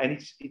brutal, you know, and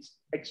it's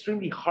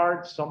extremely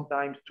hard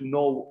sometimes to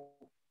know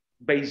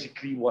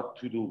basically what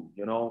to do,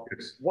 you know.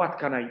 Yes. What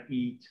can I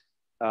eat?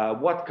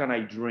 What can I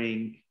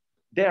drink?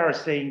 They are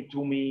saying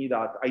to me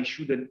that I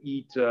shouldn't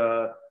eat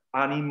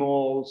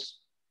animals,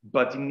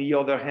 but on the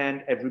other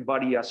hand,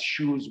 everybody has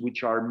shoes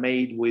which are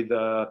made with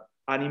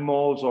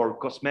animals, or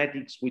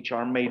cosmetics which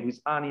are made with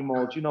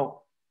animals. You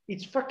know,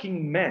 it's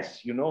fucking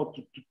mess, you know,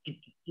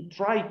 to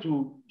try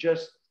to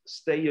just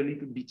stay a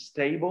little bit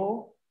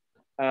stable.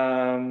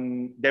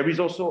 There is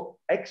also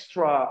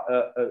extra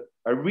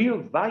a real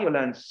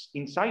violence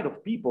inside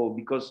of people,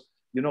 because,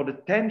 you know, the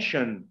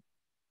tension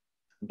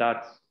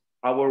that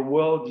our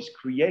world is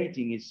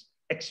creating is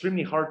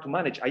extremely hard to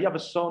manage. I have a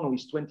son who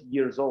is 20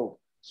 years old.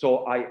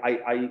 So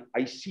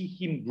I see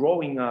him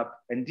growing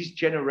up, and this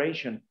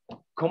generation,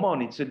 come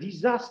on, it's a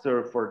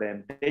disaster for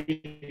them.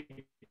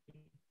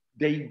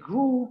 They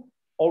grew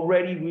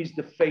already with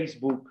the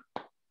Facebook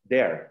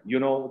there. You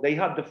know, they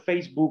had the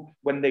Facebook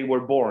when they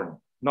were born.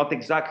 Not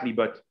exactly,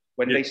 but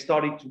when they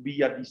started to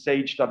be at this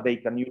age that they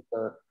can use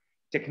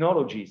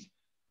technologies.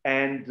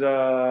 And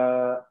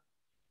I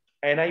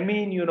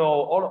mean, you know,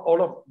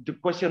 all of the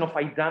question of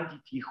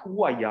identity,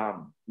 who I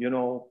am, you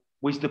know,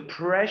 with the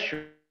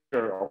pressure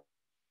of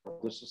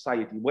the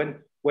society.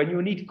 When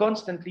you need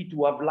constantly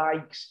to have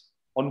likes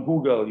on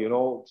Google, you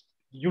know,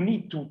 you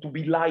need to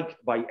be liked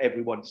by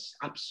everyone. It's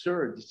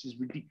absurd. This is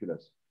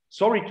ridiculous.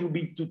 Sorry to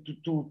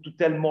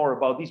tell more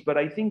about this, but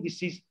I think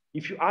this is,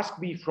 if you ask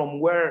me from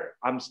where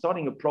I'm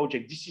starting a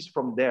project, this is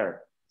from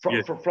there,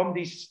 from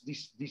this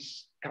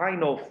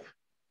kind of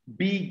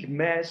big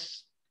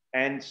mess.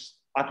 And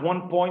at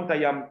one point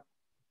I am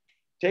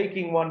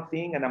taking one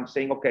thing and I'm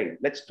saying, okay,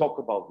 let's talk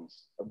about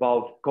this,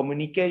 about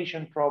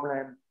communication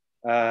problem.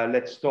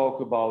 Let's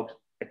talk about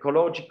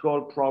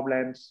ecological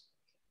problems.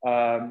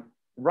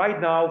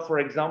 Right now, for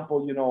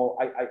example, you know,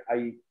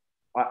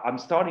 I'm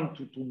starting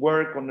to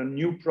work on a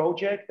new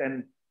project,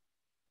 and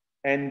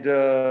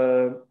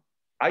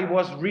I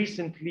was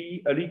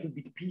recently a little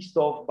bit pissed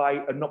off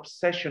by an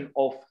obsession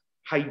of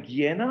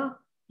hygiene,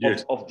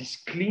 of this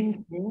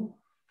clean thing.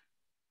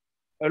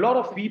 A lot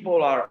of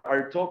people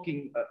are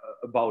talking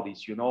about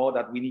this, you know,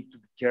 that we need to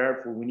be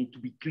careful, we need to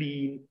be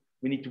clean,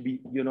 we need to be,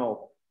 you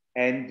know,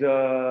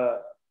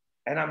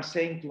 and I'm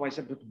saying to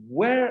myself, but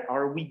where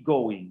are we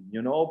going,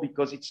 you know,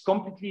 because it's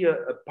completely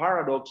a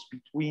paradox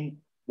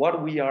between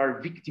what we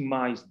are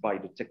victimized by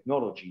the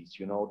technologies,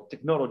 you know, the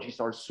technologies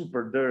are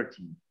super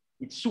dirty.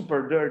 It's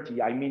super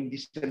dirty. I mean,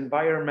 this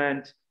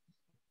environment,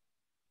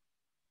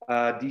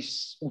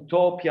 this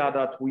utopia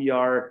that we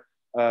are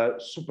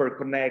super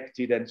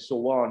connected and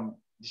so on,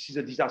 this is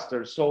a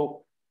disaster.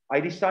 So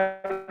I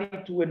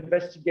decided to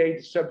investigate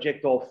the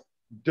subject of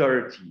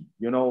dirty,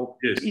 you know.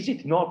 Yes. Is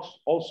it not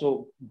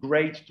also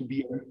great to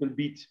be a little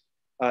bit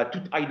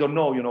I don't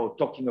know, you know,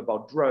 talking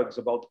about drugs,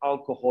 about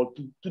alcohol,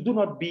 to do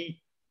not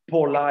be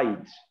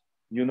polite,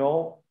 you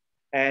know.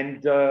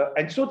 And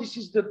so this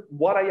is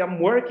what I am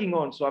working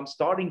on. So I'm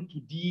starting to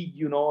dig,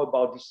 you know,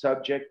 about the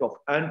subject of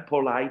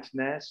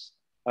unpoliteness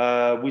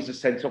with a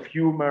sense of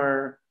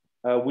humor,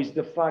 with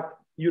the fact,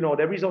 you know,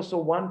 there is also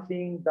one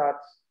thing that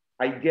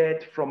I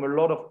get from a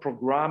lot of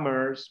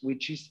programmers,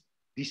 which is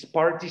this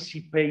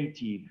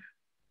participative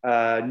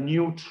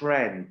new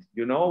trend.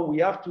 You know,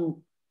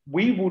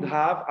 we would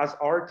have as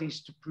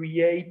artists to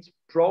create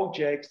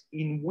projects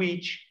in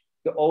which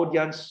the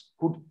audience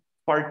could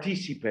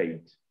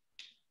participate.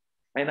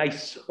 And I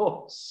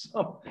saw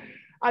some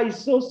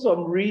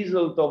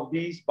result of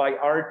this by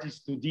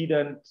artists who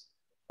didn't,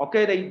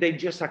 okay, they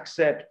just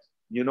accept,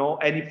 you know,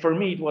 and for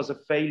me, it was a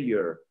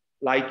failure.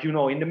 Like, you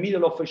know, in the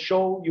middle of a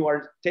show, you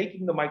are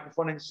taking the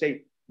microphone and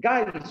say,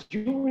 guys,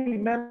 you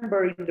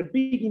remember in the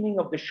beginning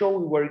of the show,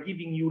 we were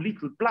giving you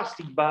little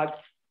plastic bag.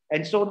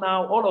 And so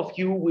now all of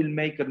you will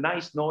make a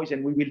nice noise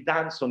and we will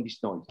dance on this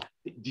noise.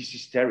 This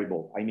is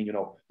terrible. I mean, you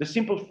know, the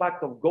simple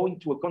fact of going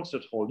to a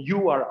concert hall,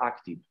 you are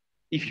active.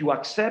 If you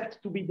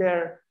accept to be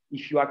there,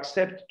 if you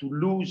accept to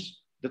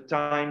lose the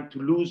time, to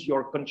lose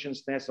your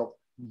consciousness of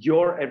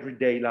your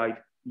everyday life,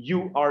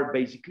 you are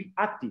basically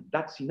active.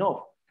 That's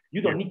enough.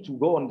 You don't need to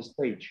go on the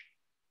stage.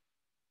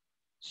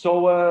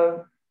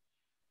 So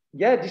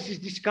yeah, this is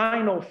this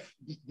kind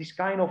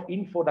of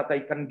info that I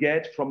can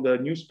get from the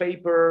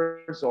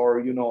newspapers, or,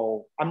 you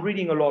know, I'm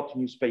reading a lot of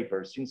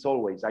newspapers since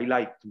always. I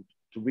like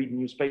to read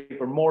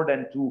newspaper more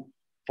than to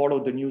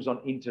follow the news on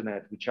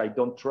internet, which I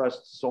don't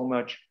trust so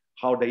much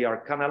how they are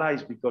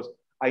canalized, because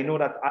I know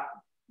that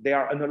they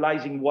are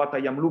analyzing what I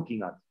am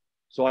looking at.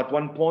 So at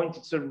one point,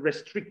 it's a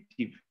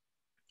restrictive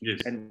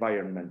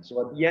environment.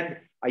 So at the end,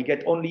 I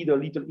get only the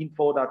little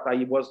info that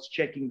I was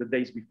checking the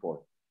days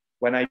before.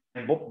 When I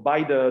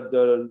buy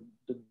the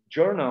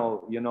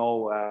journal, you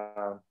know,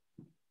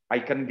 I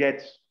can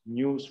get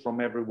news from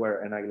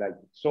everywhere and I like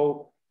it.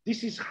 So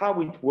this is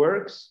how it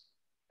works.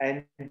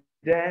 And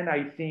then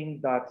I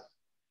think that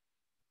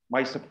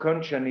my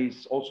subconscious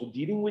is also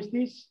dealing with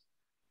this.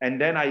 And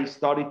then I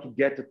started to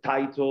get a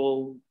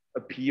title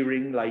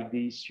appearing like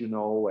this, you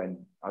know,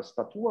 and I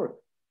start to work.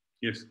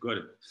 Yes, got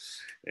it.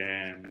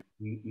 And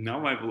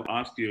now I will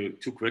ask you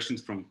two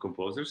questions from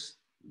composers,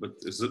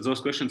 but those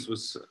questions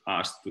was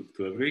asked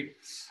to every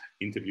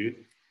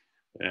interviewed.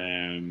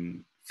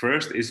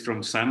 First is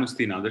from Simon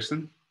Steen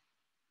Andersen.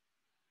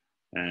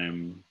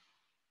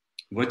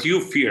 What do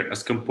you fear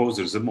as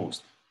composers the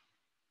most?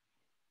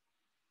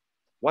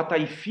 What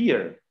I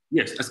fear?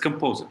 Yes, as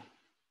composer.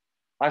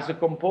 As a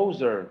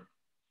composer,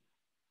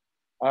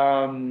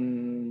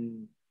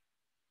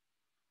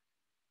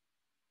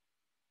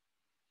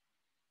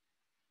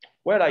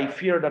 well, I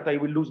fear that I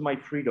will lose my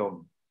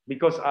freedom,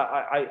 because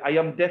I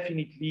am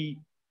definitely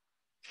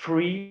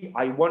free.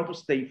 I want to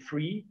stay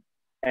free.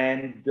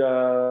 And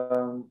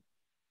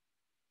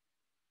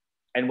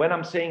when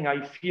I'm saying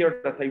I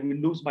fear that I will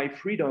lose my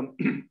freedom,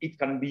 it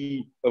can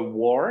be a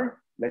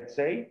war, let's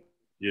say,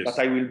 that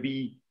I will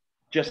be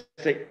just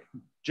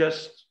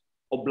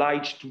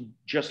obliged to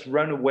just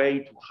run away,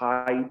 to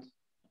hide,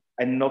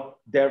 and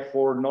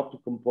therefore not to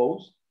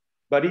compose.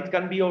 But it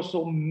can be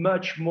also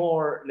much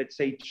more, let's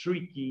say,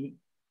 tricky,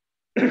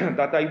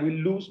 that I will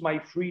lose my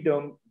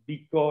freedom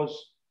because,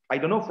 I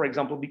don't know, for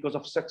example, because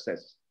of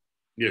success.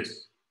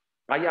 Yes.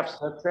 I have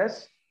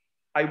success.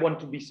 I want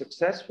to be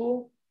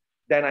successful.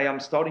 Then I am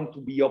starting to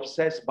be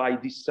obsessed by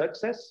this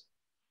success.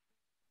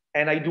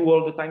 And I do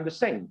all the time the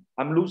same.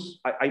 I'm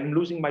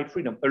losing my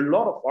freedom. A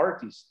lot of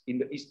artists in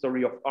the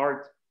history of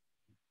art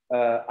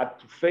had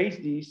to face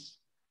this.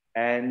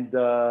 And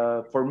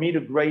for me,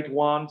 the great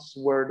ones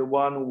were the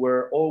ones who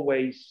were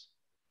always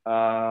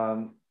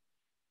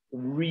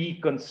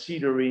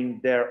reconsidering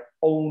their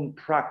own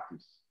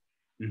practice.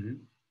 Mm-hmm.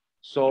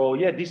 So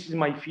yeah, this is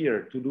my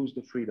fear, to lose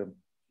the freedom.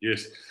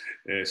 Yes.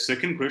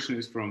 Second question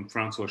is from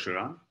François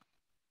Charan.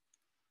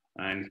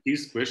 And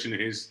his question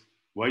is,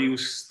 why you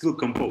still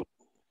compose?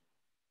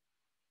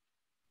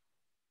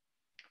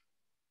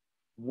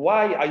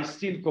 Why I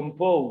still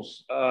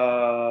compose?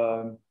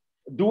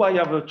 Do I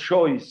have a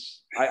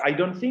choice? I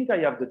don't think I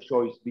have the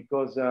choice,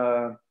 because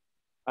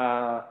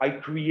I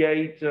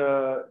create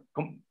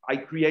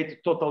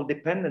total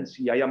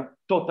dependency. I am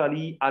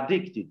totally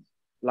addicted.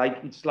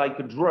 Like it's like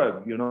a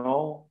drug, you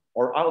know,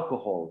 or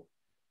alcohol.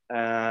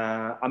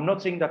 I'm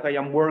not saying that I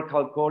am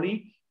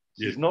workaholic.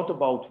 It's not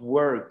about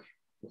work,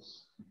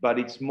 but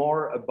it's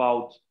more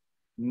about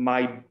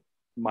my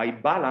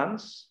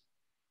balance.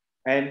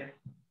 And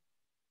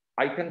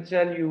I can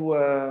tell you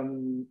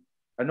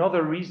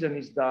another reason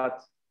is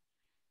that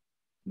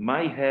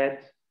my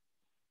head,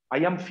 I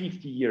am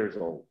 50 years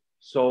old.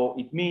 So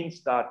it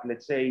means that,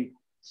 let's say,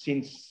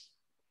 since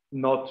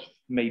not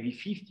maybe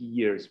 50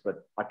 years,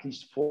 but at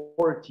least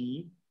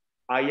 40,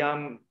 I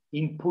am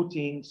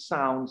inputting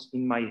sounds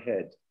in my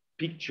head,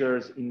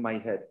 pictures in my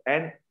head.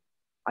 And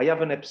I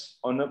have an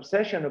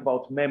obsession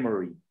about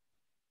memory.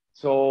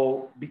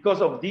 So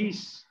because of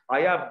this,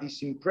 I have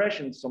this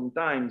impression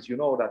sometimes, you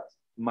know, that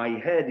my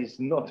head is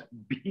not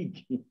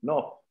big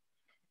enough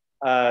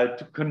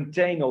to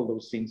contain all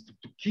those things,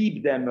 to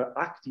keep them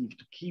active,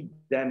 to keep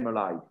them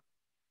alive.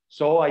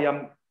 So I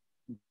am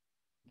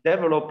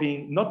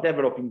developing, not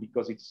developing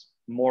because it's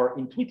more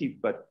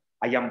intuitive, but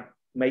I am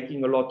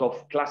making a lot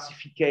of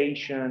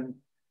classification.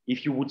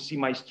 If you would see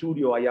my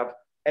studio, I have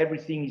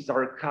everything is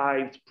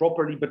archived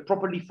properly, but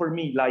properly for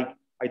me. Like,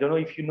 I don't know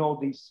if you know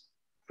this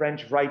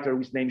French writer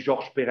who's named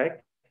Georges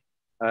Perec,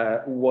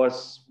 who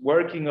was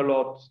working a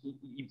lot.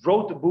 He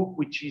wrote a book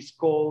which is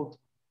called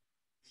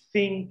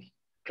Think,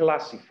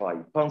 Classify,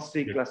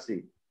 Penser,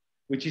 Classer,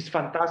 which is a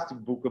fantastic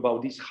book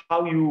about this,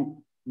 how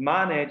you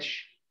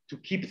manage to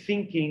keep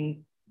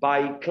thinking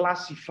by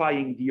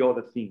classifying the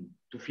other thing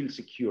to feel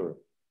secure.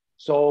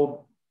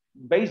 So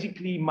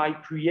basically my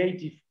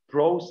creative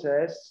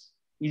process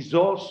is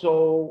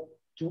also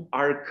to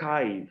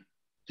archive,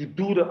 to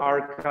do the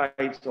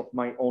archives of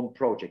my own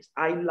projects.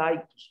 I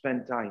like to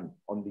spend time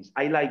on this.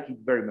 I like it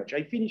very much.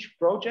 I finish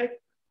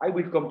project, I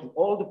will come to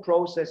all the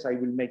process, I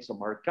will make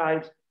some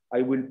archives,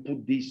 I will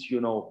put this,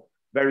 you know,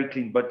 very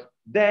clean. But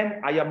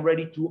then I am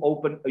ready to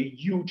open a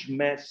huge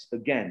mess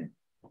again,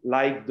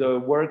 like the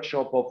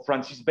workshop of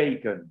Francis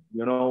Bacon.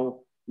 You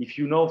know, if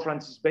you know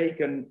Francis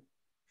Bacon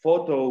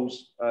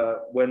photos,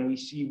 when we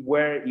see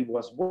where he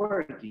was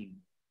working,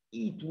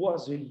 it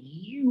was a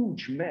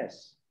huge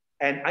mess.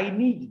 And I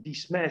need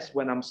this mess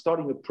when I'm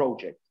starting a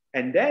project.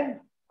 And then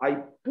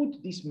I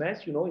put this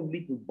mess, you know, in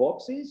little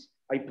boxes,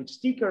 I put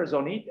stickers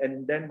on it,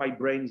 and then my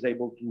brain is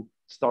able to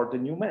start a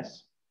new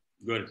mess.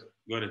 Got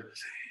it.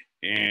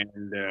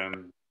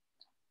 And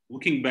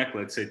looking back,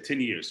 let's say 10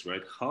 years,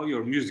 right? How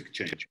your music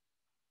changed?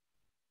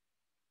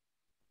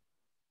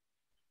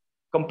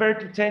 Compared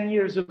to 10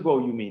 years ago,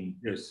 you mean?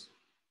 Yes.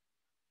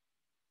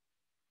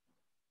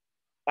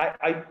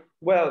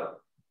 Well,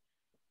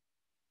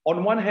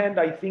 on one hand,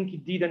 I think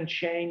it didn't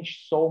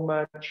change so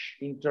much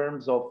in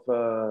terms of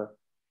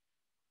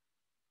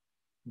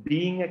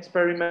being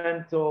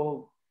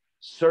experimental,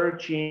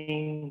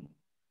 searching,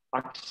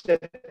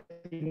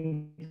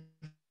 accepting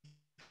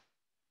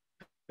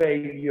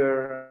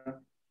failure.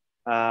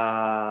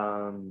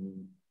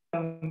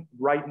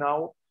 Right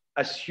now,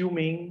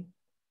 assuming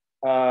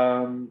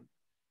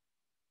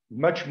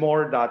much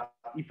more that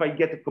if I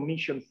get a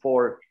commission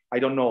for, I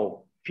don't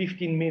know,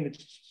 15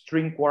 minutes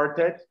string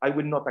quartet, I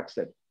will not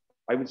accept.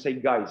 I would say,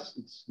 guys,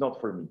 it's not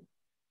for me.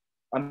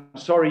 I'm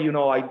sorry, you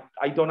know,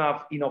 I don't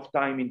have enough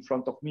time in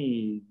front of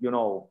me, you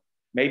know,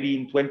 maybe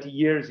in 20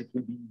 years it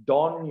will be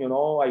done, you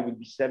know, I will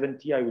be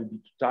 70, I will be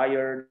too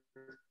tired.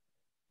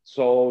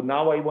 So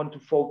now I want to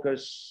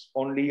focus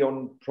only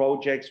on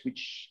projects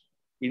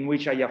in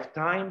which I have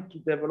time to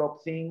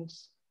develop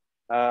things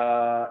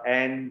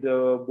and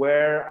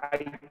where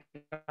I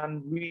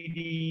can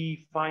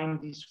really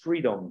find this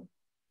freedom.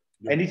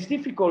 Yeah. And it's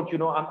difficult, you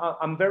know,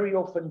 I'm very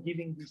often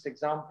giving this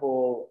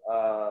example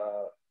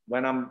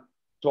when I'm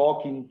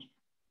talking,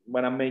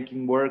 when I'm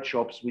making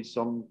workshops with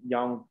some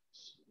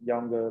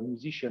younger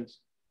musicians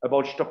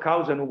about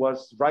Stockhausen, who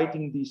was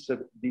writing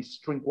this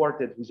string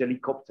quartet with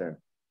helicopter.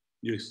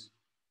 Yes.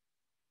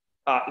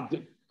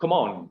 Come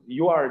on,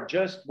 you are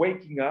just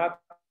waking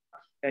up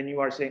and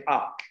you are saying,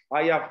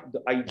 I have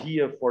the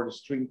idea for the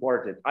string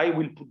quartet. I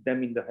will put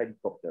them in the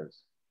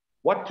helicopters.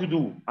 What to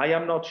do? I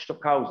am not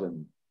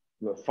Stockhausen,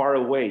 far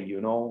away, you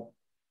know.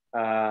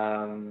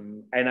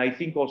 And I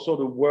think also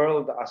the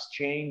world has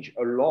changed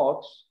a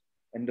lot.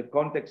 In the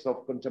context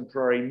of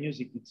contemporary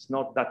music, it's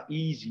not that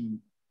easy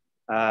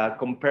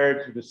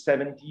compared to the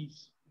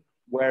 70s,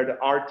 where the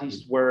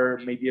artists were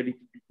maybe a little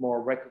bit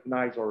more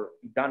recognized or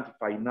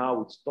identified.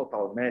 Now it's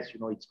total mess, you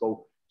know, it's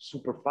go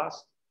super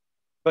fast.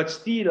 But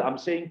still, I'm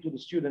saying to the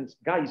students,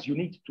 guys, you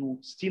need to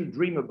still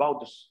dream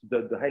about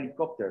the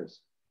helicopters.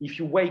 If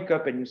you wake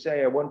up and you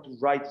say, I want to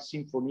write a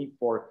symphony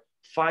for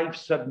 5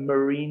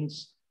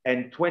 submarines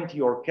and 20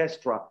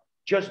 orchestra,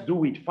 just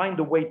do it, find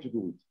a way to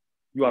do it.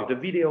 You have the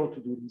video to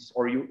do this,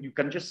 or you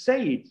can just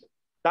say it.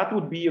 That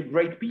would be a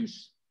great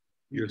piece.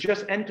 You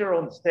just enter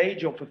on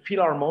stage of a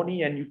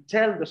philharmony and you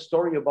tell the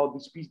story about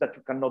this piece that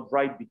you cannot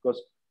write because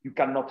you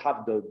cannot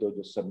have the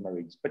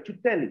submarines, but you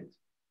tell it.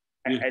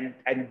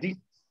 And this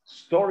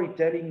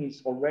storytelling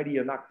is already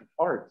an act of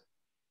art.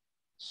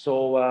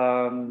 So,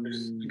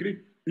 agree.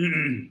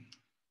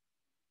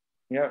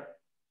 Yeah.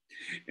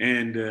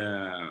 And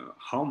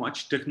how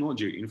much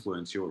technology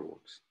influenced your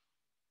works?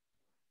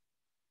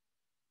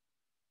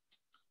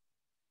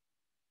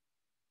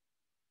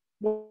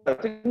 Well,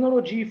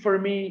 technology for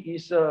me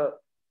is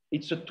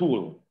it's a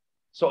tool.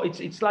 So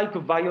it's like a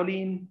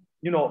violin.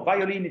 You know,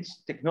 violin,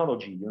 it's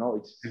technology. You know,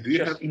 it's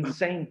just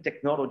insane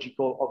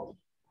technological.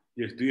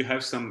 Yes. Do you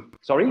have some?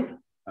 Sorry.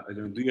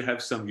 Do you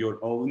have some your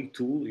own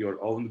tool, your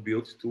own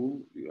built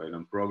tool,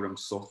 program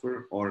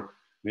software, or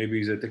maybe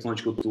it's a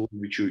technological tool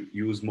which you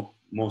use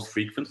most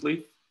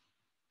frequently?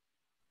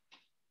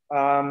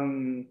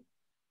 I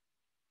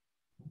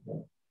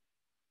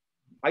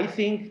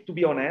think, to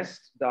be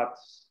honest, that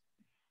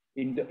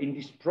in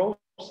this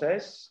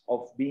process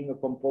of being a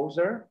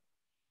composer,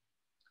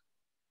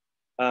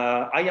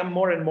 I am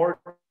more and more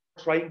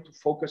trying to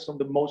focus on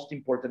the most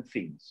important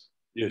things.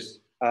 Yes.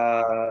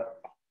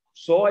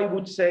 So I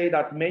would say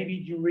that maybe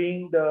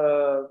during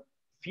the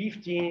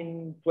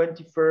 15,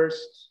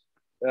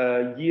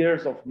 21st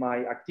years of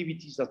my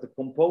activities as a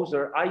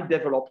composer, I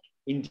developed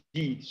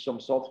indeed some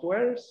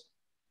softwares,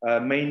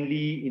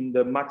 mainly in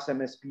the Max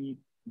MSP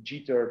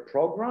Jitter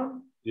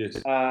program.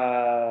 Yes.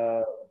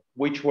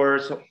 Which were,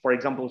 for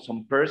example,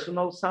 some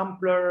personal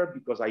sampler,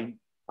 because I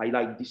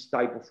like this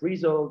type of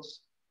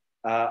results.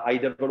 I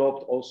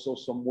developed also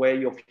some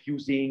way of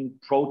using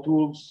Pro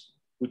Tools,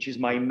 which is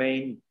my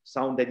main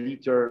sound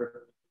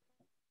editor.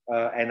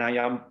 And I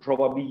am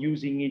probably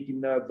using it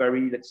in a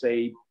very, let's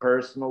say,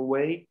 personal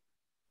way.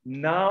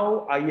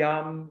 Now I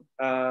am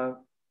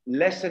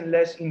less and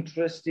less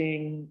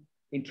interested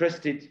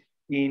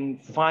in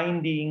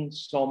finding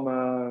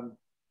some,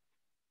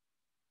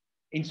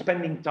 in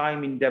spending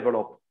time in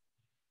develop.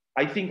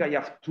 I think I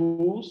have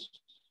tools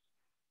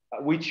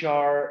which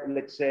are,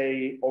 let's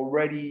say,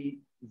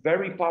 already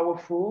very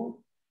powerful.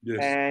 Yes.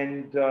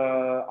 And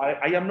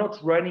I am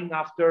not running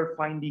after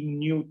finding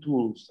new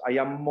tools. I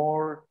am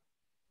more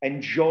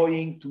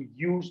enjoying to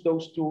use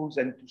those tools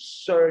and to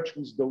search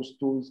with those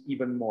tools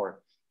even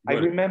more. Right.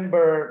 I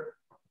remember,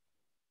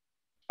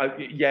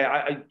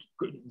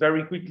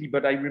 very quickly,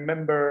 but I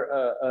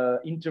remember an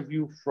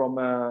interview from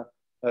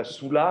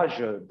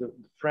Soulage, the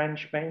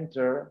French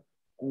painter,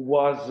 who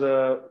was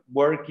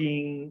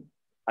working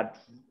at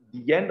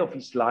the end of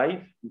his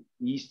life.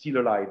 He's still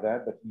alive,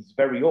 but he's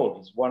very old.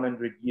 He's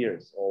 100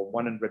 years or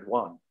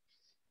 101.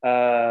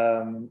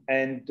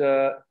 And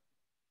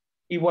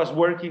he was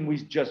working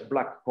with just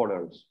black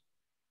colors,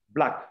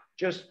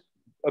 just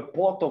a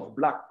pot of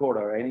black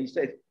color. And he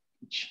said,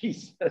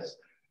 Jesus,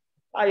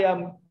 I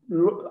am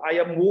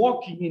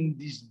walking in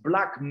this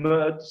black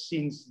mud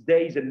since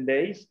days and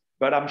days,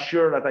 but I'm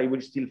sure that I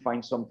will still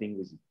find something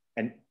with it.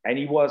 And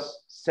he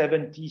was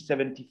 70,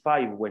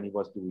 75 when he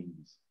was doing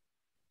this.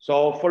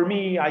 So for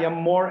me, I am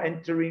more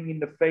entering in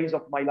the phase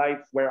of my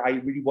life where I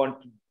really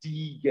want to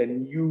dig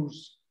and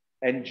use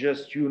and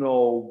just,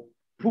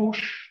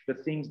 push the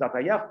things that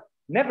I have.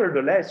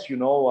 Nevertheless,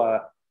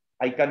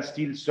 I can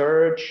still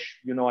search.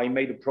 I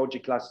made a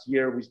project last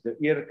year with the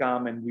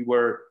IRCAM, and we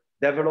were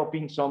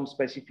developing some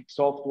specific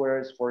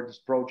softwares for this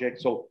project.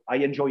 So I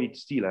enjoy it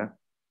still.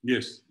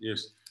 Yes,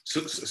 yes.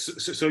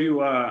 So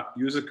you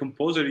as a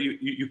composer,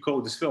 you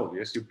code as well,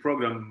 yes? You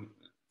program.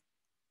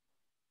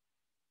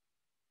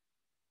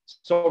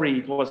 Sorry,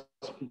 it was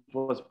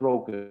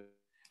broken.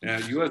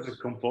 You as a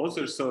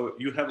composer, so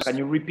you have. Can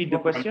you repeat the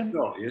question?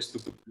 Yes, to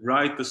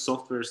write the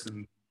softwares,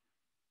 and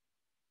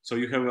so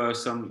you have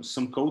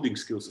some coding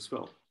skills as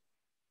well.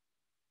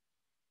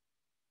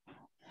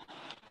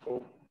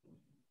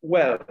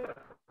 Well,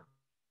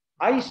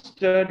 I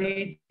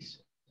studied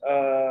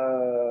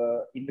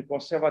in the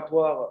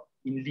Conservatoire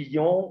in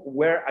Lyon,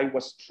 where I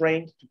was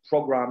trained to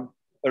program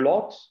a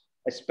lot,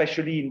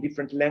 especially in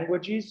different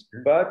languages,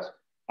 but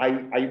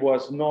I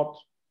was not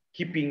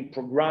keeping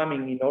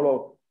programming in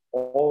all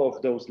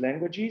of those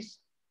languages.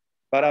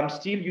 But I'm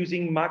still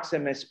using Max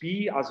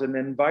MSP as an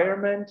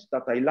environment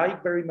that I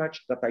like very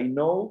much, that I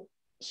know.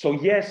 So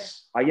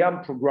yes, I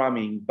am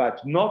programming,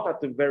 but not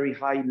at a very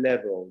high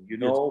level,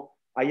 Yes.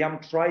 I am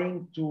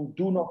trying to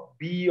do not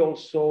be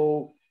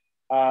also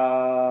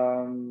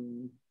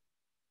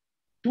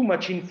too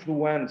much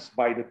influenced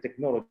by the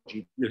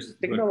technology. Yes,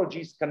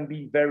 technologies can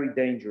be very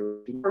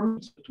dangerous. For me,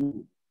 it's a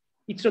tool.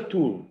 It's a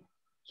tool.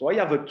 So I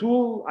have a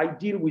tool, I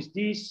deal with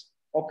this.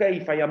 Okay,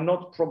 if I am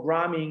not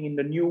programming in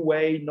the new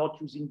way, not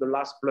using the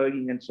last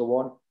plugin and so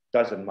on,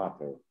 doesn't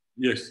matter.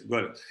 Yes,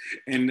 got it.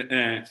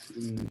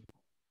 And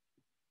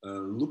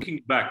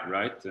looking back,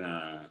 right,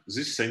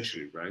 this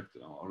century, right,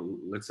 or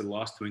let's say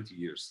last 20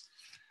 years,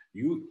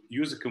 you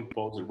as a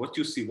composer, what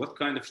you see, what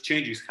kind of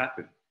changes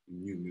happen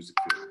in new music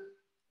field?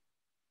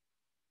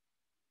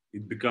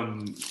 It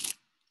become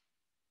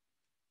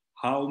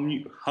how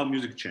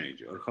music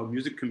change, or how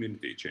music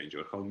community change,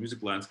 or how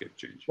music landscape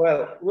change?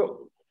 Well,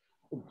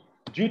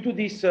 due to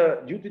this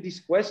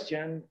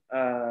question,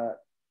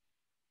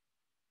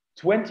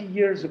 20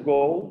 years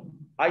ago,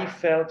 I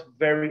felt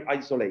very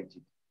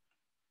isolated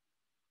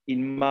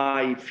in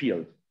my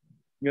field.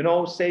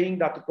 Saying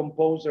that a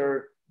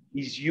composer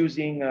is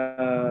using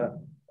a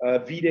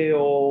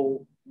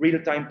video,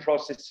 real-time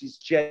processes,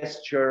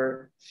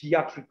 gesture,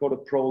 theatrical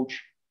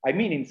approach. I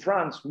mean, in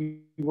France,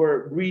 we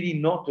were really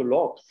not a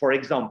lot. For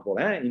example,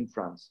 in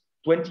France,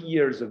 20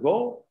 years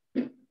ago,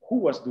 who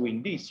was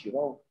doing this,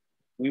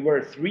 We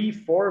were 3,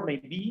 4,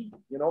 maybe,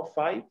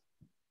 5.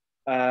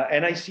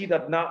 And I see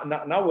that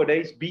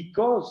nowadays,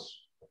 because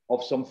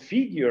of some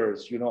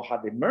figures,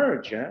 had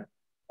emerged,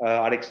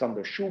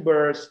 Alexander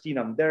Schubert, Steen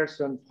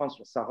Andersen,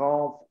 François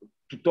Saran,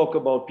 to talk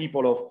about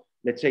people of,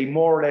 let's say,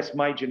 more or less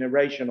my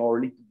generation or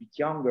a little bit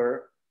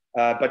younger,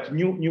 but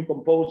new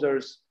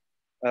composers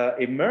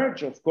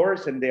emerge, of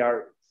course, and they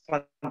are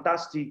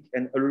fantastic,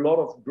 and a lot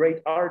of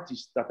great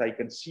artists that I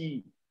can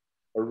see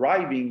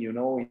arriving,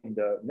 in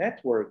the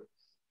network.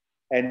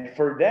 And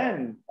for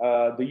them,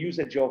 the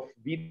usage of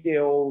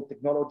video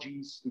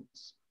technologies,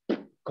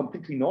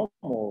 completely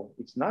normal.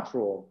 It's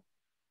natural.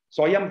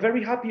 So I am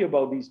very happy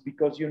about this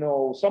because, you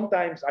know,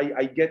 sometimes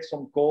I get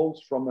some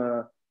calls from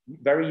a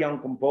very young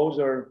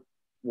composer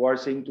who are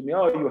saying to me,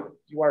 oh,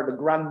 you are the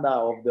granda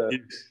of the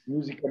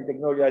music and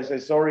technology. I say,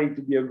 sorry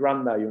to be a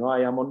granda, you know,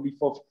 I am only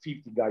for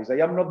 50 guys. I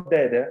am not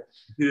dead. Eh?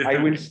 Yeah. I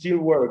will still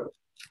work.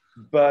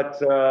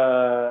 But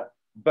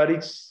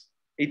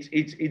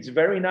it's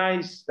very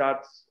nice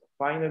that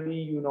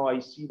finally, you know, I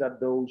see that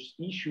those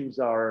issues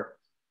are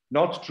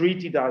not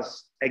treated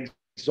as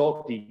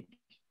exotic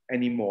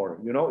anymore.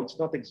 You know, it's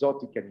not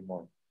exotic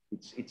anymore.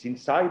 It's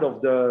inside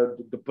of the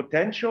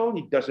potential.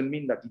 It doesn't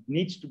mean that it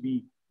needs to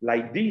be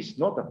like this,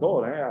 not at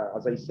all. Eh?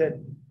 As I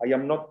said, I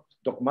am not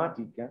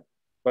dogmatic,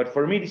 but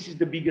for me, this is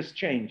the biggest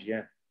change.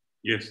 Yeah.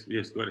 Yes,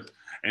 got it.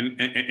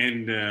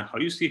 And how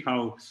you see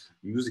how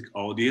music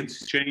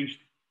audience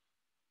changed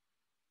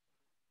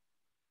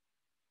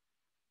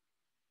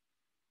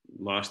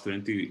last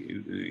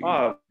 20?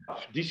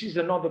 This is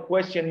another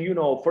question. You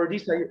know, for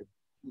this,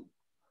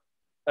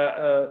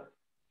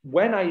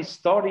 when I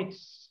started,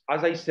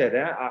 as I said,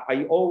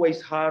 I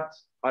always had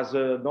as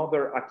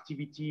another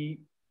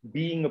activity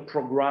being a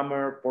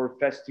programmer for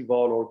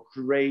festival or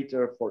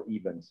curator for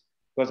events,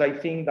 because I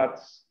think that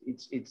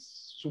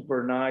it's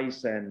super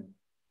nice, and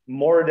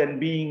more than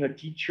being a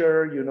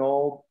teacher, you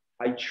know,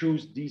 I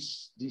choose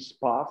this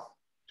path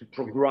to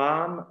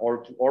program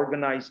or to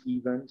organize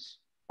events.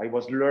 I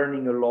was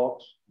learning a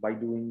lot by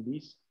doing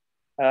this.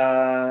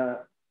 I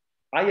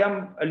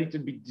am a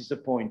little bit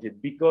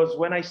disappointed because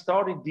when I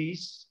started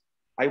this,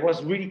 I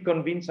was really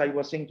convinced. I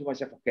was saying to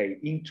myself, okay,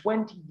 in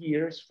 20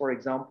 years, for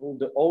example,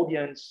 the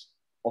audience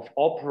of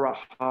opera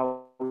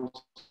houses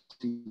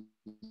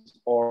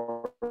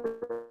or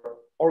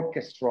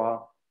orchestra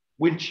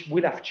will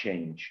have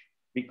changed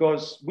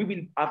because we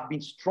will have been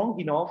strong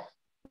enough,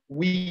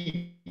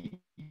 we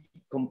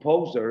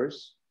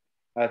composers,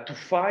 to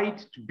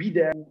fight, to be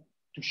there,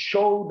 to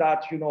show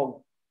that, you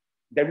know,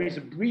 there is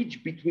a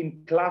bridge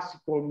between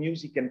classical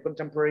music and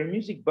contemporary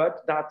music,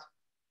 but that,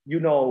 you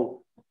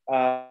know,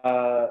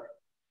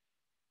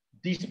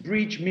 this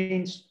bridge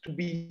means to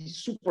be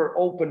super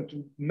open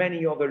to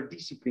many other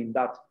disciplines,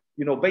 that,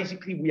 you know,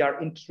 basically we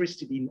are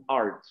interested in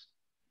art.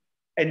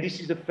 And this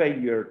is a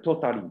failure,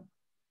 totally.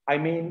 I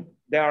mean,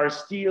 there are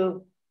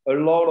still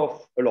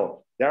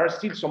there are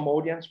still some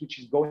audience which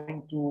is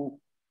going to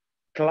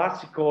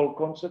classical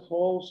concert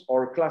halls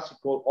or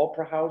classical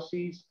opera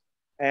houses,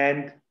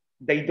 and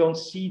they don't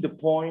see the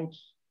point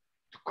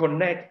to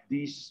connect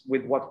this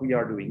with what we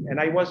are doing. And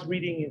I was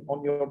reading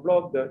on your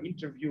blog the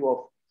interview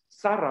of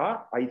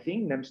Sarah, I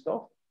think,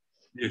 Nemstov.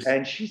 Yes.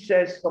 And she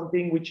says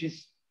something which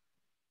is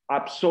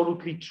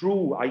absolutely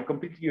true. I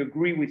completely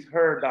agree with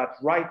her that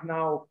right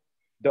now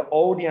the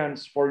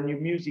audience for new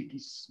music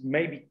is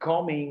maybe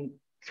coming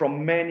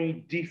from many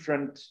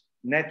different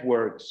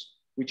networks,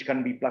 which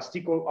can be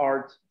plastical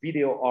art,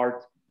 video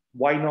art,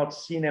 why not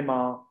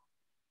cinema?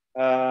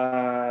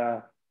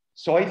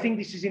 So I think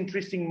this is an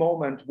interesting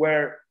moment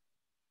where,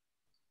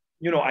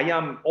 you know, I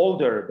am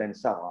older than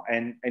Sarah,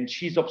 and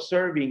she's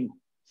observing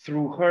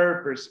through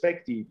her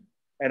perspective.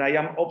 And I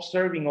am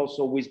observing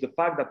also with the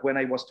fact that when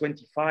I was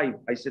 25,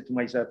 I said to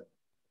myself,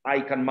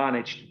 I can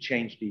manage to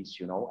change this,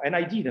 you know, and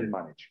I didn't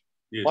manage.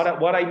 Yes.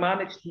 What I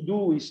managed to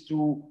do is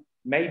to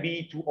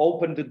maybe to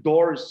open the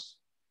doors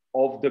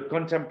of the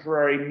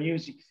contemporary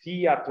music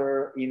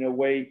theater in a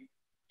way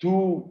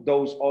to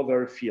those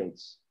other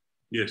fields.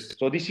 Yes.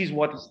 So this is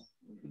what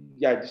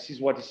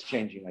is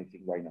changing, I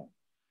think, right now.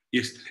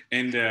 Yes,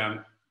 and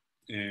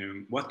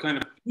what kind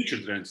of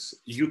future trends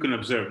you can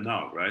observe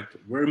now, right?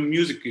 Where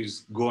music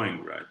is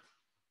going, right?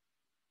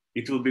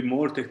 It will be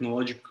more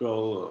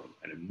technological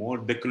and more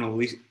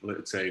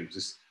let's say,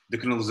 this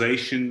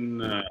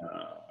decolonization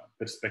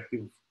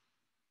perspective.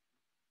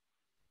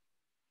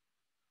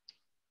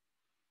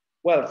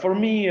 Well, for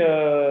me,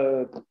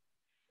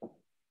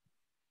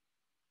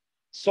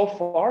 so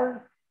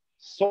far,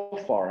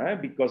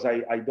 because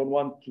I don't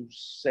want to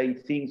say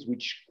things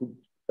which could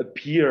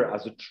appear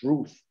as a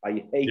truth.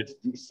 I hate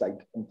this, I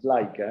don't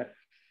like.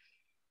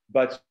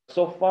 But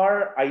so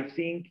far, I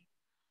think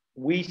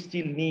we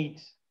still need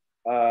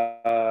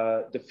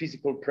the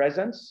physical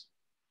presence,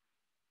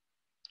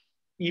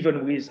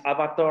 even with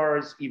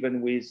avatars,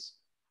 even with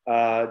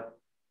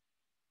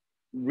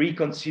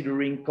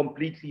reconsidering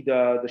completely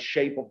the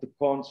shape of the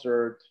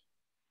concert,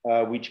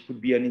 which could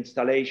be an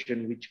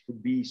installation, which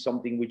could be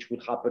something which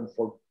would happen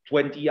for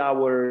 20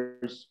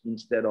 hours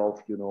instead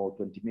of, you know,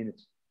 20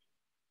 minutes.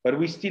 But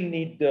we still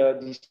need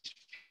this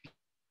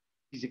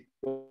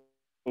physical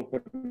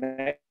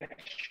connection.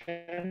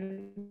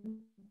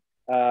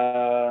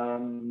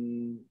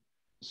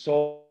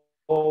 So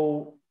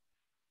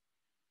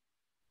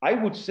I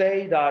would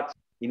say that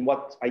in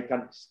what I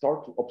can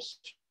start to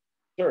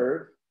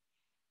observe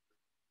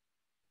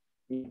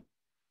in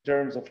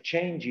terms of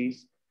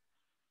changes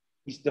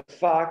is the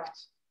fact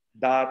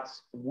that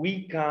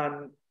we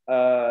can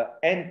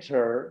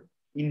enter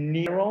in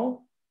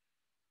Nero,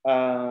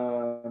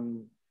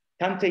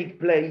 can take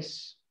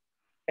place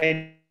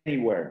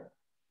anywhere.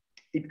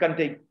 It can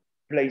take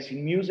place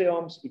in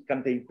museums, it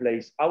can take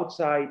place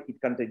outside,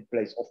 it can take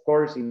place, of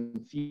course,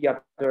 in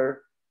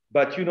theater,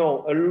 but you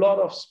know, a lot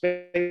of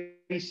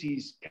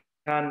spaces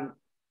can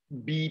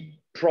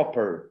be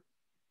proper.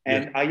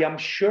 And I am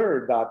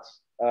sure that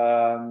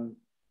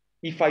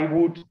if I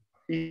would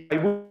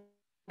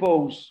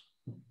pose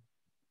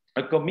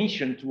a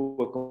commission to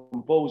a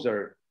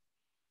composer,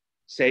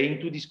 saying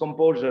to this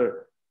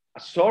composer,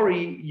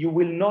 sorry, you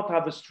will not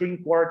have a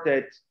string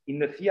quartet in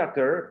the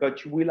theater,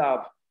 but you will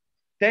have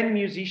 10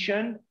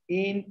 musicians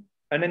in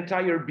an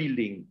entire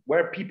building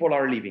where people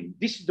are living.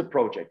 This is the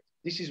project.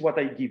 This is what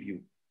I give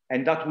you.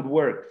 And that would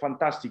work.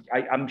 Fantastic.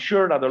 I'm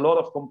sure that a lot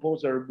of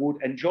composers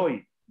would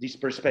enjoy this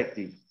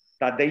perspective,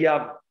 that they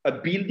have a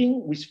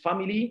building with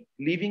family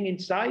living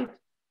inside,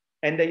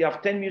 and they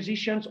have 10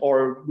 musicians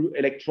or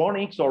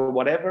electronics or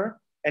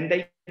whatever, and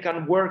they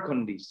can work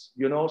on this,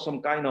 you know,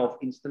 some kind of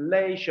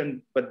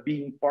installation, but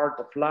being part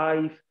of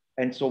life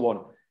and so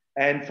on.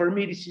 And for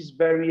me, this is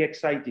very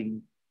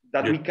exciting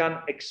that we can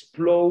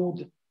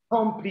explode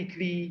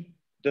completely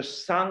the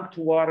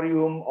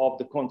sanctuarium of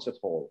the concert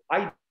hall.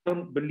 I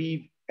don't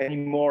believe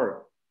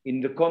anymore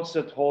in the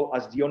concert hall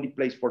as the only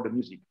place for the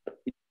music.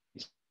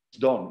 It's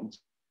done,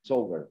 it's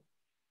over.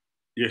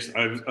 Yes,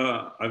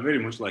 I very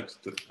much like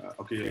this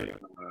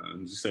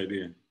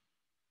idea.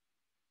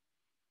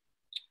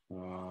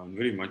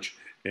 Very much.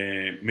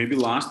 Maybe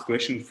last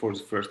question for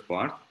the first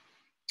part.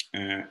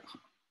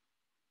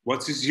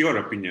 What is your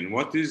opinion?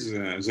 What is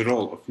the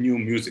role of new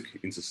music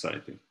in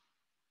society?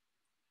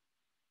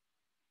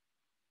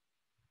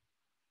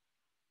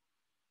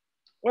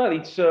 Well,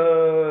 it's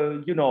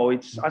you know,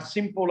 it's as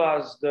simple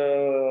as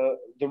the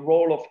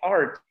role of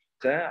art.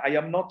 I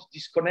am not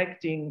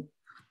disconnecting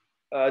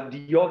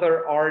the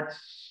other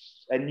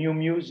arts and new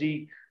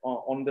music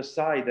on the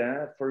side.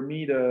 For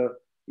me,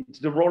 it's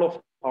the role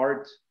of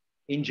art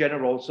in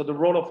general. So the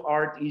role of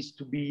art is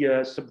to be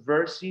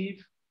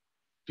subversive,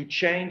 to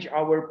change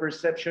our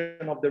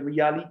perception of the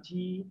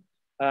reality,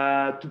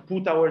 to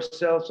put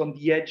ourselves on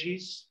the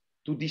edges,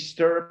 to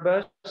disturb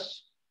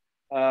us,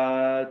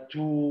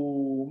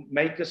 to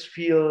make us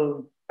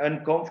feel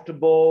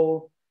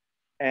uncomfortable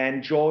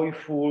and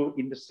joyful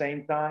in the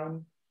same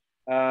time.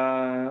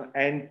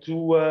 And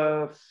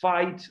to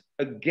fight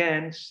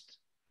against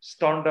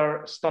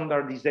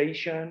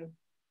standardization,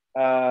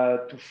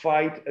 to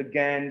fight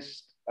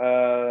against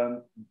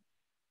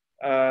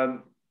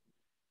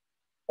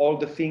all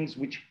the things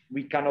which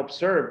we can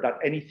observe, that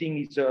anything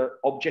is an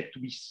object to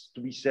be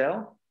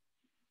sell.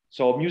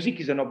 So music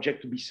is an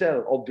object to be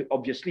sell.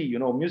 Obviously, you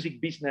know,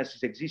 music business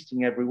is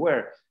existing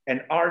everywhere,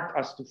 and art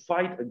has to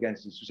fight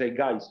against this, to say,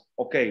 guys,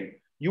 okay,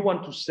 you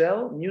want to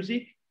sell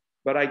music,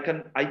 but I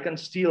can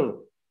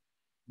still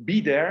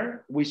be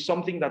there with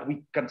something that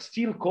we can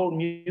still call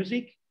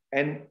music,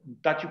 and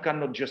that you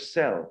cannot just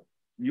sell.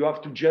 You have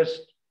to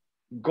just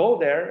go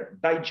there,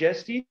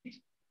 digest it,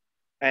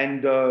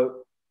 and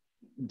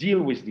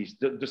deal with this.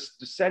 The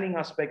selling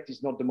aspect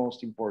is not the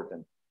most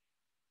important.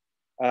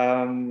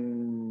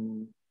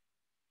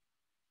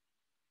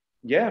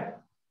 Yeah,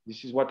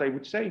 this is what I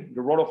would say.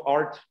 The role of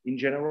art in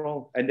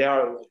general, and there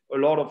are a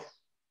lot of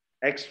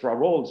extra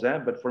roles,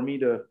 but for me,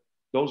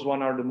 those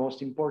one are the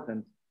most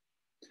important.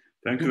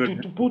 Thank you.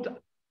 To put,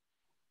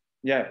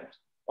 yeah,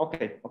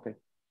 okay.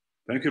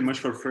 Thank you very much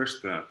for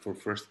first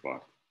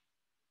part.